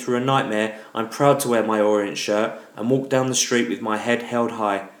we've been through a nightmare, I'm proud to wear my Orient shirt and walk down the street with my head held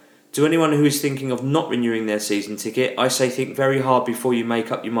high. To anyone who is thinking of not renewing their season ticket, I say think very hard before you make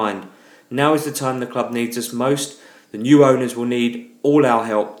up your mind. Now is the time the club needs us most. The new owners will need all our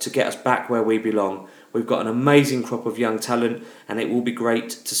help to get us back where we belong. We've got an amazing crop of young talent, and it will be great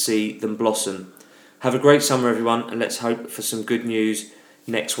to see them blossom. Have a great summer, everyone, and let's hope for some good news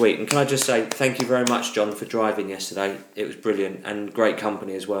next week. And can I just say thank you very much, John, for driving yesterday. It was brilliant and great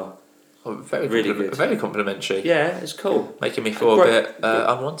company as well. Oh, very really good. Very complimentary. Yeah, it's cool. Making me feel a bit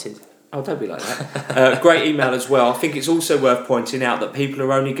unwanted. Oh, don't be like that. Great email as well. I think it's also worth pointing out that people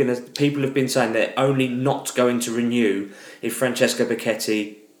have been saying they're only not going to renew if Francesco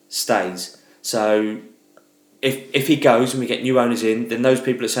Becchetti stays. So if he goes and we get new owners in, then those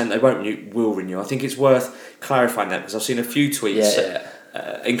people that are saying they won't renew will renew. I think it's worth clarifying that because I've seen a few tweets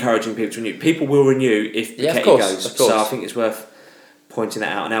encouraging people to renew. People will renew if Becchetti goes. Of course. So I think it's worth pointing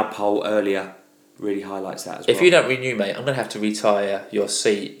that out. And our poll earlier really highlights that as well. If you don't renew, mate, I'm going to have to retire your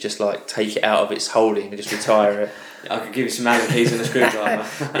seat. Just like take it out of its holding and just retire it. I could give you some Allen keys and a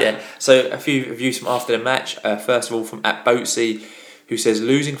screwdriver. Yeah. So a few reviews from after the match. First of all, from @Boatsy, who says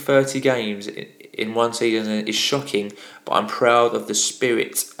losing 30 games in one season is shocking, but I'm proud of the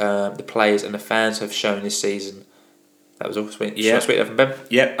spirit the players and the fans have shown this season. That was all sweet. Yeah. Sweet from Ben.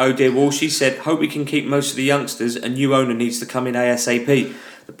 Yep. Oh dear Walshy said, hope we can keep most of the youngsters. A new owner needs to come in ASAP.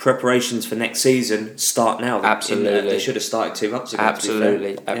 The preparations for next season start now. Absolutely. They should have started 2 months ago.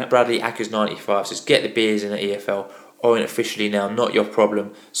 Absolutely. Bradley Ackers 95 says, get the beers in the EFL. Orient officially now, not your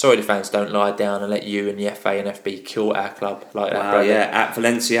problem. Sorry the fans don't lie down and let you and the FA and FB kill our club like that. Wow, yeah.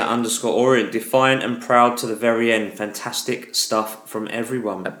 @Valencia_Orient, defiant and proud to the very end. Fantastic stuff from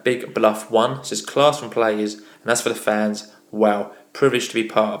everyone. A Big Bluff 1 says, class from players, and as for the fans, wow, privileged to be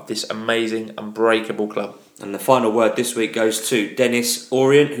part of this amazing, unbreakable club. And the final word this week goes to Dennis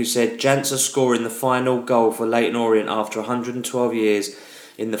Orient, who said, Jansa scoring the final goal for Leyton Orient after 112 years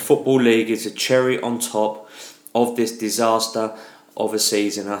in the Football League is a cherry on top of this disaster of a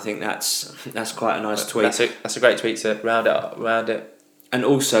season. I think that's quite a nice tweet. That's a great tweet to round it. And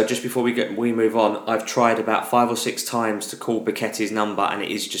also, just before we move on, I've tried about 5 or 6 times to call Becchetti's number, and it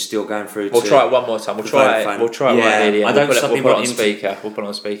is just still going through. We'll try it one more time. We'll try it right near the end. We'll put it on speaker. We'll put it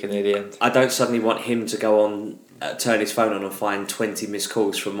on speaker near the end. I don't suddenly want him to go on, turn his phone on and find 20 missed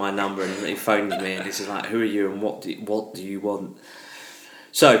calls from my number, and he phones me, and he's like, "Who are you, and what do you want?"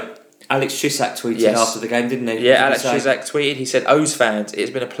 So, Alex Chisak tweeted after the game, didn't he? Yeah, Alex Chisak tweeted, he said, "O's fans,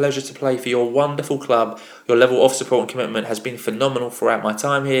 it's been a pleasure to play for your wonderful club. Your level of support and commitment has been phenomenal throughout my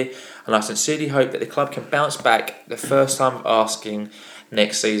time here, and I sincerely hope that the club can bounce back the first time of asking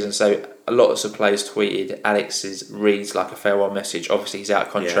next season." So lots of players tweeted. Alex's reads like a farewell message. Obviously, he's out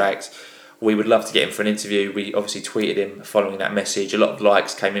of contract. We would love to get him for an interview. We obviously tweeted him following that message. A lot of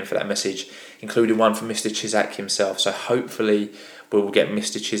likes came in for that message, including one from Mr. Chisak himself. So hopefully we will get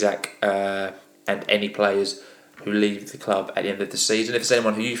Mr. Chisak and any players who leave the club at the end of the season. If there's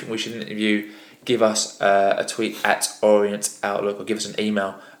anyone who you think we should interview, give us a tweet at Orient Outlook, or give us an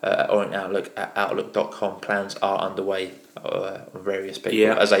email at orientoutlook@outlook.com. Plans are underway on various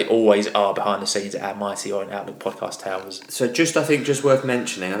people, as they always are behind the scenes at our mighty Orient Outlook podcast towers. So I think just worth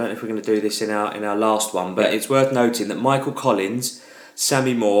mentioning, I don't know if we're going to do this in our last one, but it's worth noting that Michael Collins,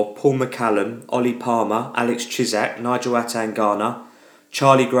 Sammy Moore, Paul McCallum, Ollie Palmer, Alex Chisak, Nigel Atangana,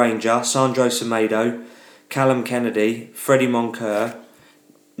 Charlie Granger, Sandro Semedo, Callum Kennedy, Freddie Moncur,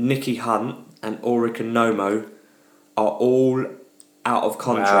 Nicky Hunt and Ulrika Nomo are all out of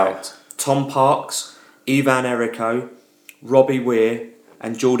contract. Wow. Tom Parks, Ivan Errico, Robbie Weir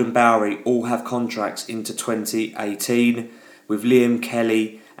and Jordan Bowery all have contracts into 2018, with Liam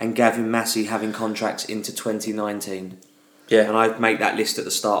Kelly and Gavin Massey having contracts into 2019. Yeah. And I make that list at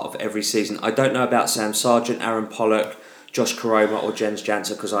the start of every season. I don't know about Sam Sargent, Aaron Pollock, Josh Karoma or Jens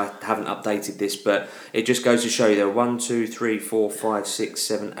Janser because I haven't updated this, but it just goes to show you there are 1, 2, 3, 4, 5, 6,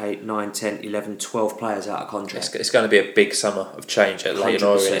 7, 8, 9, 10, 11, 12 players out of contract. It's going to be a big summer of change at Leyton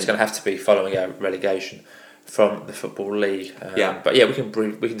Orient. It's going to have to be following our relegation from the Football League. But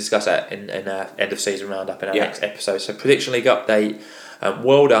we can discuss that in our end of season roundup in our next episode. So Prediction League update.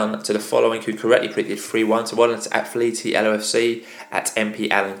 Well done to the following who correctly predicted 3-1. So well done to at Fleety LOFC, at MP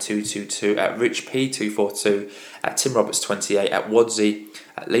Allen 222, at Rich P 242, at Tim Roberts 28, at Wadsey,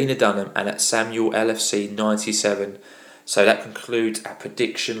 at Lena Dunham, and at Samuel LFC 97. So that concludes our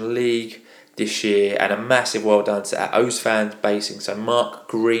Prediction League this year, and a massive well done to our O's fans basing. So Mark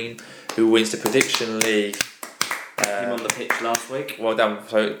Green, who wins the Prediction League. Him on the pitch last week. Well done.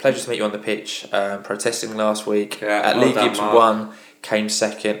 So pleasure to meet you on the pitch. Protesting last week. At Lee Gibbs won, came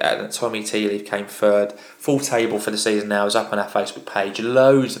second. At Tommy Tea Leaf came third. Full table for the season now is up on our Facebook page.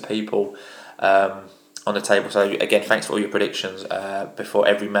 Loads of people on the table. So again, thanks for all your predictions before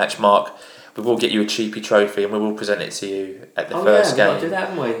every match. Mark, we will get you a cheapy trophy and we will present it to you at the first game do that,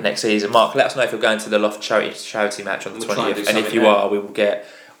 haven't we? Next season. Mark, let us know if you're going to the Loft charity match on the 20th, and if you are, we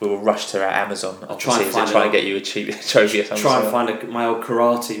will rush to our Amazon offices and try and get you a cheap trophy or something. Try and find my old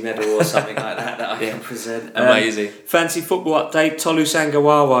karate medal or something like that I can present. Amazing. Fancy football update. Tolu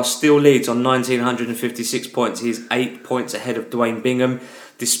Sangawawa still leads on 1,956 points. He's 8 points ahead of Dwayne Bingham,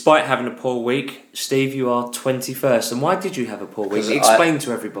 despite having a poor week. Steve, you are 21st. And why did you have a poor week? Explain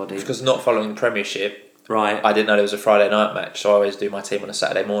to everybody. Because not following the Premiership. Right. I didn't know there was a Friday night match, so I always do my team on a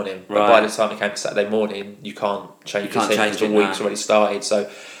Saturday morning. But by the time it came to Saturday morning, you can't change your team because the week's already started. So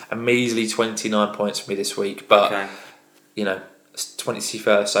a measly 29 points for me this week. But, it's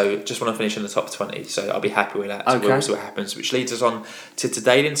 21st, so just want to finish in the top 20. So I'll be happy with that. So we'll see what happens. Which leads us on to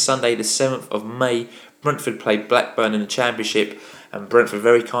today, then, Sunday the 7th of May. Brentford played Blackburn in the Championship, and Brentford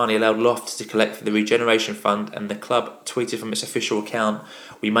very kindly allowed Lofts to collect for the Regeneration Fund, and the club tweeted from its official account,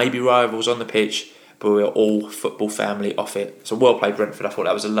 "We may be rivals on the pitch, but we're all football family off it." So well played Brentford. I thought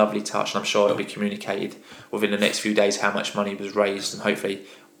that was a lovely touch, and I'm sure it'll be communicated within the next few days how much money was raised, and hopefully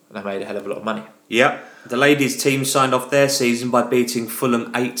they made a hell of a lot of money. Yep. The ladies' team signed off their season by beating Fulham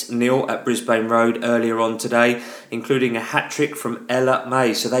 8-0 at Brisbane Road earlier on today, including a hat-trick from Ella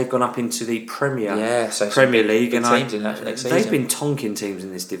May. So they've gone up into the Premier League. And teams in that for next season. They've been tonking teams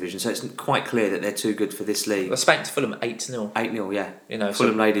in this division, so it's quite clear that they're too good for this league. Well, spanked Fulham 8-0. 8-0, yeah.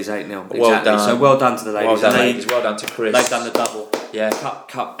 Fulham ladies 8-0. Well done. So well done to the ladies. Well done, ladies. Well done to Chris. They've done the double. Yeah.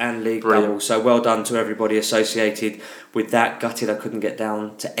 Cup and league double. So well done to everybody associated with that. Gutted I couldn't get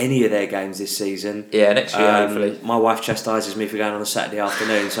down to any of their games this season. Yeah, next year hopefully. My wife chastises me for going on a Saturday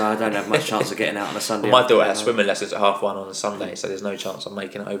afternoon, so I don't have much chance of getting out on a Sunday. My daughter has swimming lessons at 1:30 on a Sunday, so there's no chance of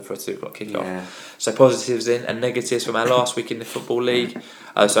making it over for a 2 o'clock kickoff. Yeah. So positives in and negatives from our last week in the Football League.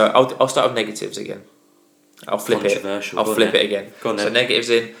 So I'll start with negatives again. I'll flip it. I'll flip it again. Go on then. So negatives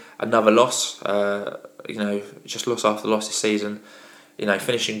in, another loss. Just loss after loss this season.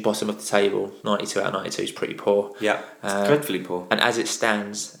 Finishing bottom of the table, 92 out of 92 is pretty poor. Yeah, it's dreadfully poor. And as it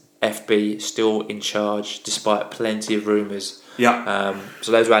stands, FB still in charge despite plenty of rumours. Yeah.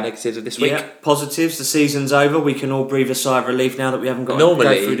 So those are our negatives of this week. Yeah. Positives, the season's over. We can all breathe a sigh of relief now that we haven't got to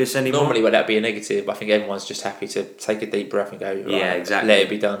go through this anymore. Normally, would that be a negative? I think everyone's just happy to take a deep breath and go, right, yeah, exactly. Let it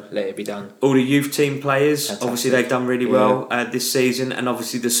be done. Let it be done. All the youth team players, Fantastic. obviously they've done really well this season, and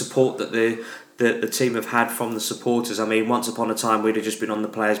obviously the support that the team have had from the supporters. I mean, once upon a time we'd have just been on the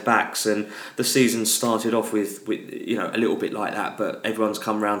players' backs, and the season started off with a little bit like that, but everyone's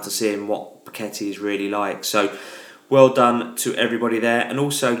come round to seeing what Paquetá is really like. So well done to everybody there. And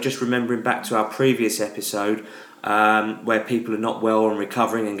also just remembering back to our previous episode where people are not well and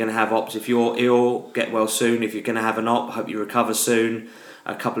recovering and going to have ops. If you're ill, get well soon. If you're going to have an op, hope you recover soon.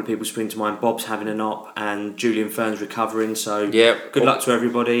 A couple of people spring to mind. Bob's having an op and Julian Fern's recovering. So good luck to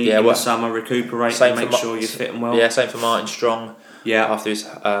everybody in the summer. Recuperate and make sure you're fit and well. Yeah, same for Martin Strong. Yeah, after his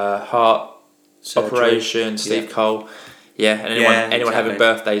heart surgery. Operation. Steve Cole. Yeah, and anyone having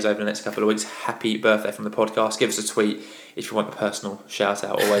birthdays over the next couple of weeks, happy birthday from the podcast. Give us a tweet if you want a personal shout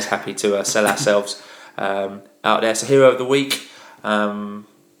out. Always happy to sell ourselves out there. So hero of the week.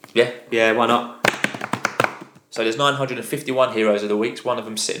 Yeah, why not? So there's 951 heroes of the week. One of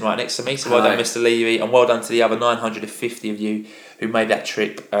them sitting right next to me. So well done, Mr. Levy, and well done to the other 950 of you who made that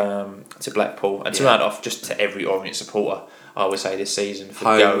trip to Blackpool. And to round off, just to every Orient supporter, I would say this season for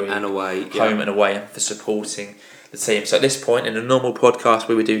home and away, and for supporting the team. So at this point in a normal podcast,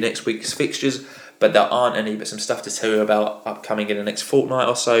 we would do next week's fixtures, but there aren't any, but some stuff to tell you about upcoming in the next fortnight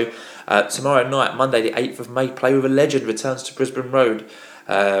or so. Tomorrow night, Monday the 8th of May, Play With a Legend returns to Brisbane Road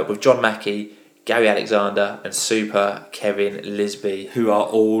with John Mackey, Gary Alexander and Super Kevin Lisby, who are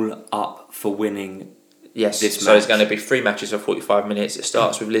all up for winning. Yes, this so match. It's going to be 3 matches for 45 minutes. It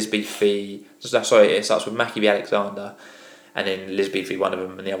starts with Lisby it starts with Mackey v Alexander, and then Lisby v one of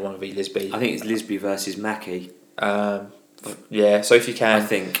them, and the other one v Lisby. I think it's Lisby versus Mackey. So if you can, I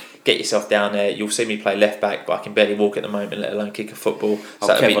think, get yourself down there. You'll see me play left back, but I can barely walk at the moment, let alone kick a football. So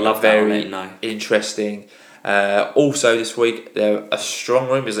that'll be very interesting. Also this week there are strong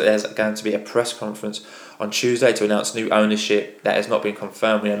rumours that there's going to be a press conference on Tuesday to announce new ownership. That has not been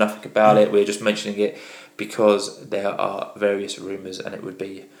confirmed. We know nothing about it. We're just mentioning it because there are various rumours and it would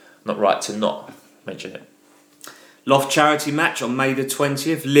be not right to not mention it. Loft charity match on May the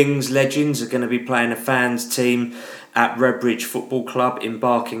 20th. Lings Legends are going to be playing a fans team at Redbridge Football Club in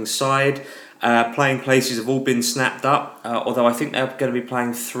Barkingside. Playing places have all been snapped up, although I think they're going to be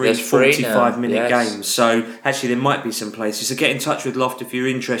playing 3 45-minute games. So actually there might be some places. So get in touch with Loft if you're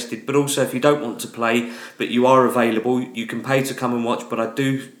interested, but also if you don't want to play but you are available, you can pay to come and watch, but I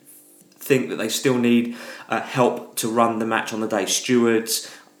do think that they still need help to run the match on the day.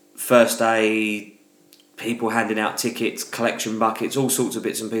 Stewards, first aid, people handing out tickets, collection buckets, all sorts of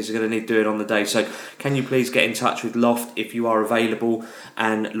bits and pieces are going to need doing on the day. So can you please get in touch with Loft if you are available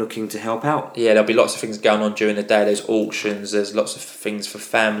and looking to help out? Yeah, there'll be lots of things going on during the day. There's auctions, there's lots of things for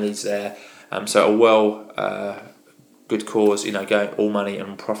families there. So good cause, going all money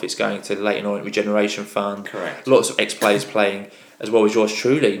and profits going to the Leyton Orient Regeneration Fund. Correct. Lots of ex-players playing, as well as yours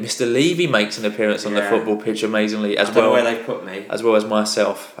truly. Mr. Levy makes an appearance on the football pitch amazingly, I don't know where they put me. As well as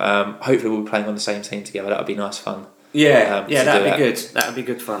myself. Hopefully we'll be playing on the same team together. That would be nice fun. That'd be good. That'd be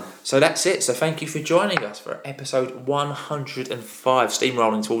good fun. So that's it. So thank you for joining us for episode 105.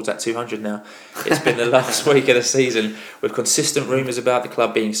 Steamrolling towards that 200 now. It's been the last week of the season with consistent rumours about the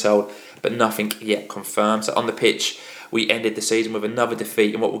club being sold, but nothing yet confirmed. So on the pitch, we ended the season with another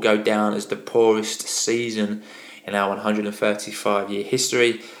defeat in what will go down as the poorest season in our 135-year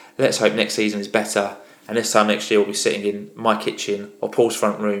history. Let's hope next season is better, and this time next year we'll be sitting in my kitchen or Paul's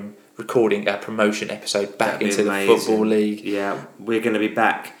front room recording our promotion episode back into the Football League. Yeah, we're going to be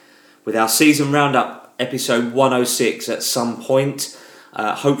back with our season roundup episode 106 at some point.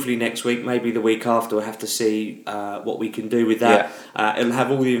 Hopefully next week, maybe the week after. We'll have to see what we can do with that. It'll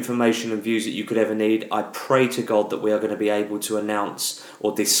have all the information and views that you could ever need. I pray to God that we are going to be able to announce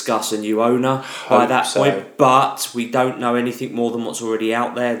or discuss a new owner by that point, but we don't know anything more than what's already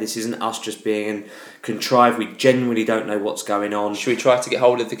out there. This isn't us just being contrived. We genuinely don't know what's going on. Should we try to get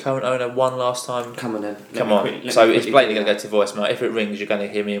hold of the current owner one last time? Come on then. Come on. So it's blatantly going to go to voicemail. If it rings, you're going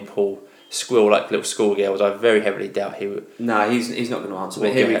to hear me and Paul squeal like little schoolgirls. I very heavily doubt he would. No, he's not going to answer.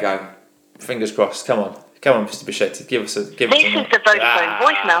 But here we go. Fingers crossed. Come on, Mr. Bichetti. Give us a. This is the Vodafone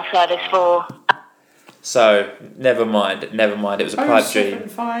voicemail service for. So never mind. It was a pipe dream.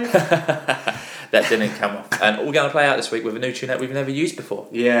 That didn't come off. And we're going to play out this week with a new tune that we've never used before.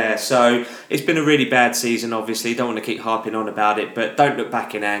 Yeah, so it's been a really bad season, obviously. Don't want to keep harping on about it, but don't look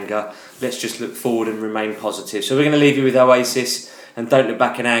back in anger. Let's just look forward and remain positive. So we're going to leave you with Oasis and Don't Look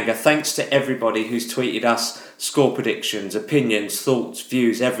Back in Anger. Thanks to everybody who's tweeted us score predictions, opinions, thoughts,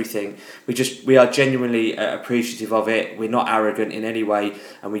 views, everything. We are genuinely appreciative of it. We're not arrogant in any way,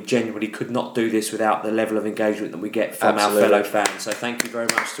 and we genuinely could not do this without the level of engagement that we get from our fellow fans. So thank you very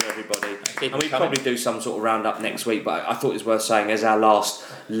much to everybody. And we probably do some sort of roundup next week, but I thought it was worth saying as our last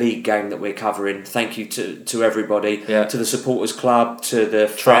league game that we're covering. Thank you to everybody, to the supporters club, to the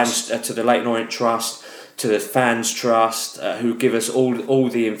fans, to the Leyton Orient Trust, to the Fans Trust, who give us all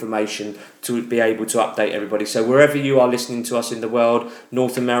the information to be able to update everybody. So wherever you are listening to us in the world,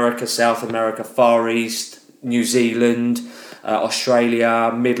 North America, South America, Far East, New Zealand,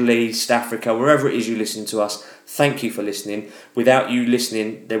 Australia, Middle East, Africa, wherever it is you listen to us, thank you for listening. Without you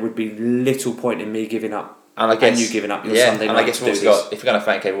listening, there would be little point in me giving up. And you giving up your Sunday night. And I guess we've also got, if you're going to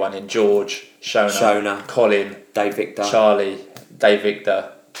thank everyone in George, Shona, Colin, Dave Victor, Charlie, Dave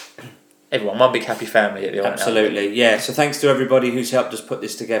Victor, everyone, one big happy family at the Orient. Absolutely, yeah. So thanks to everybody who's helped us put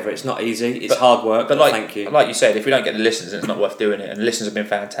this together. It's not easy, it's hard work, but thank you. Like you said, if we don't get the listens, then it's not worth doing it. And the listens have been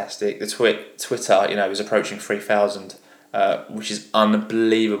fantastic. The Twitter, is approaching 3,000. Which is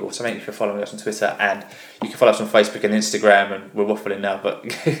unbelievable. So thank you for following us on Twitter, and you can follow us on Facebook and Instagram. And we're waffling now, but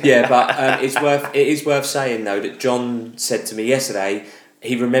it is worth saying though that John said to me yesterday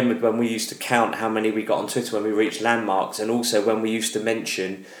he remembered when we used to count how many we got on Twitter when we reached landmarks, and also when we used to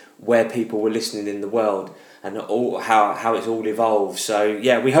mention where people were listening in the world and how it's all evolved. So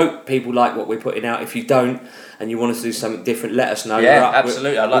yeah, we hope people like what we're putting out. If you don't and you want us to do something different, let us know. Yeah,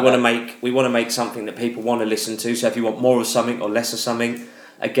 absolutely. We want to make something that people want to listen to. So if you want more of something or less of something,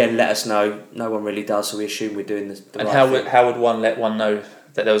 again, let us know. No one really does, so we assume we're doing the and right thing. How would one let one know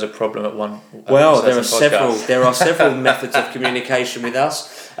that there was a problem at one? Well, there are several methods of communication with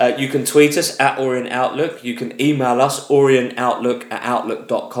us. You can tweet us at Orient Outlook. You can email us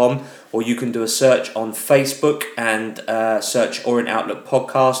orientoutlook@outlook.com, or you can do a search on Facebook and search Orient Outlook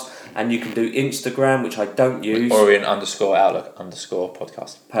Podcast. And you can do Instagram, which I don't use.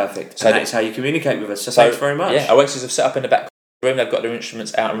 Orient_Outlook_podcast. Perfect. So that's how you communicate with us. So thanks very much. Yeah, our Oasis have set up in the back room. They've got their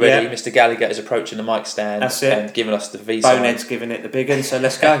instruments out and ready. Yeah. Mr. Gallagher is approaching the mic stand. That's it. And giving us the V sign. Bonehead's giving it the big one, so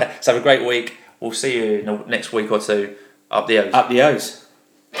let's go. So have a great week. We'll see you in the next week or two. Up the O's. Up the O's.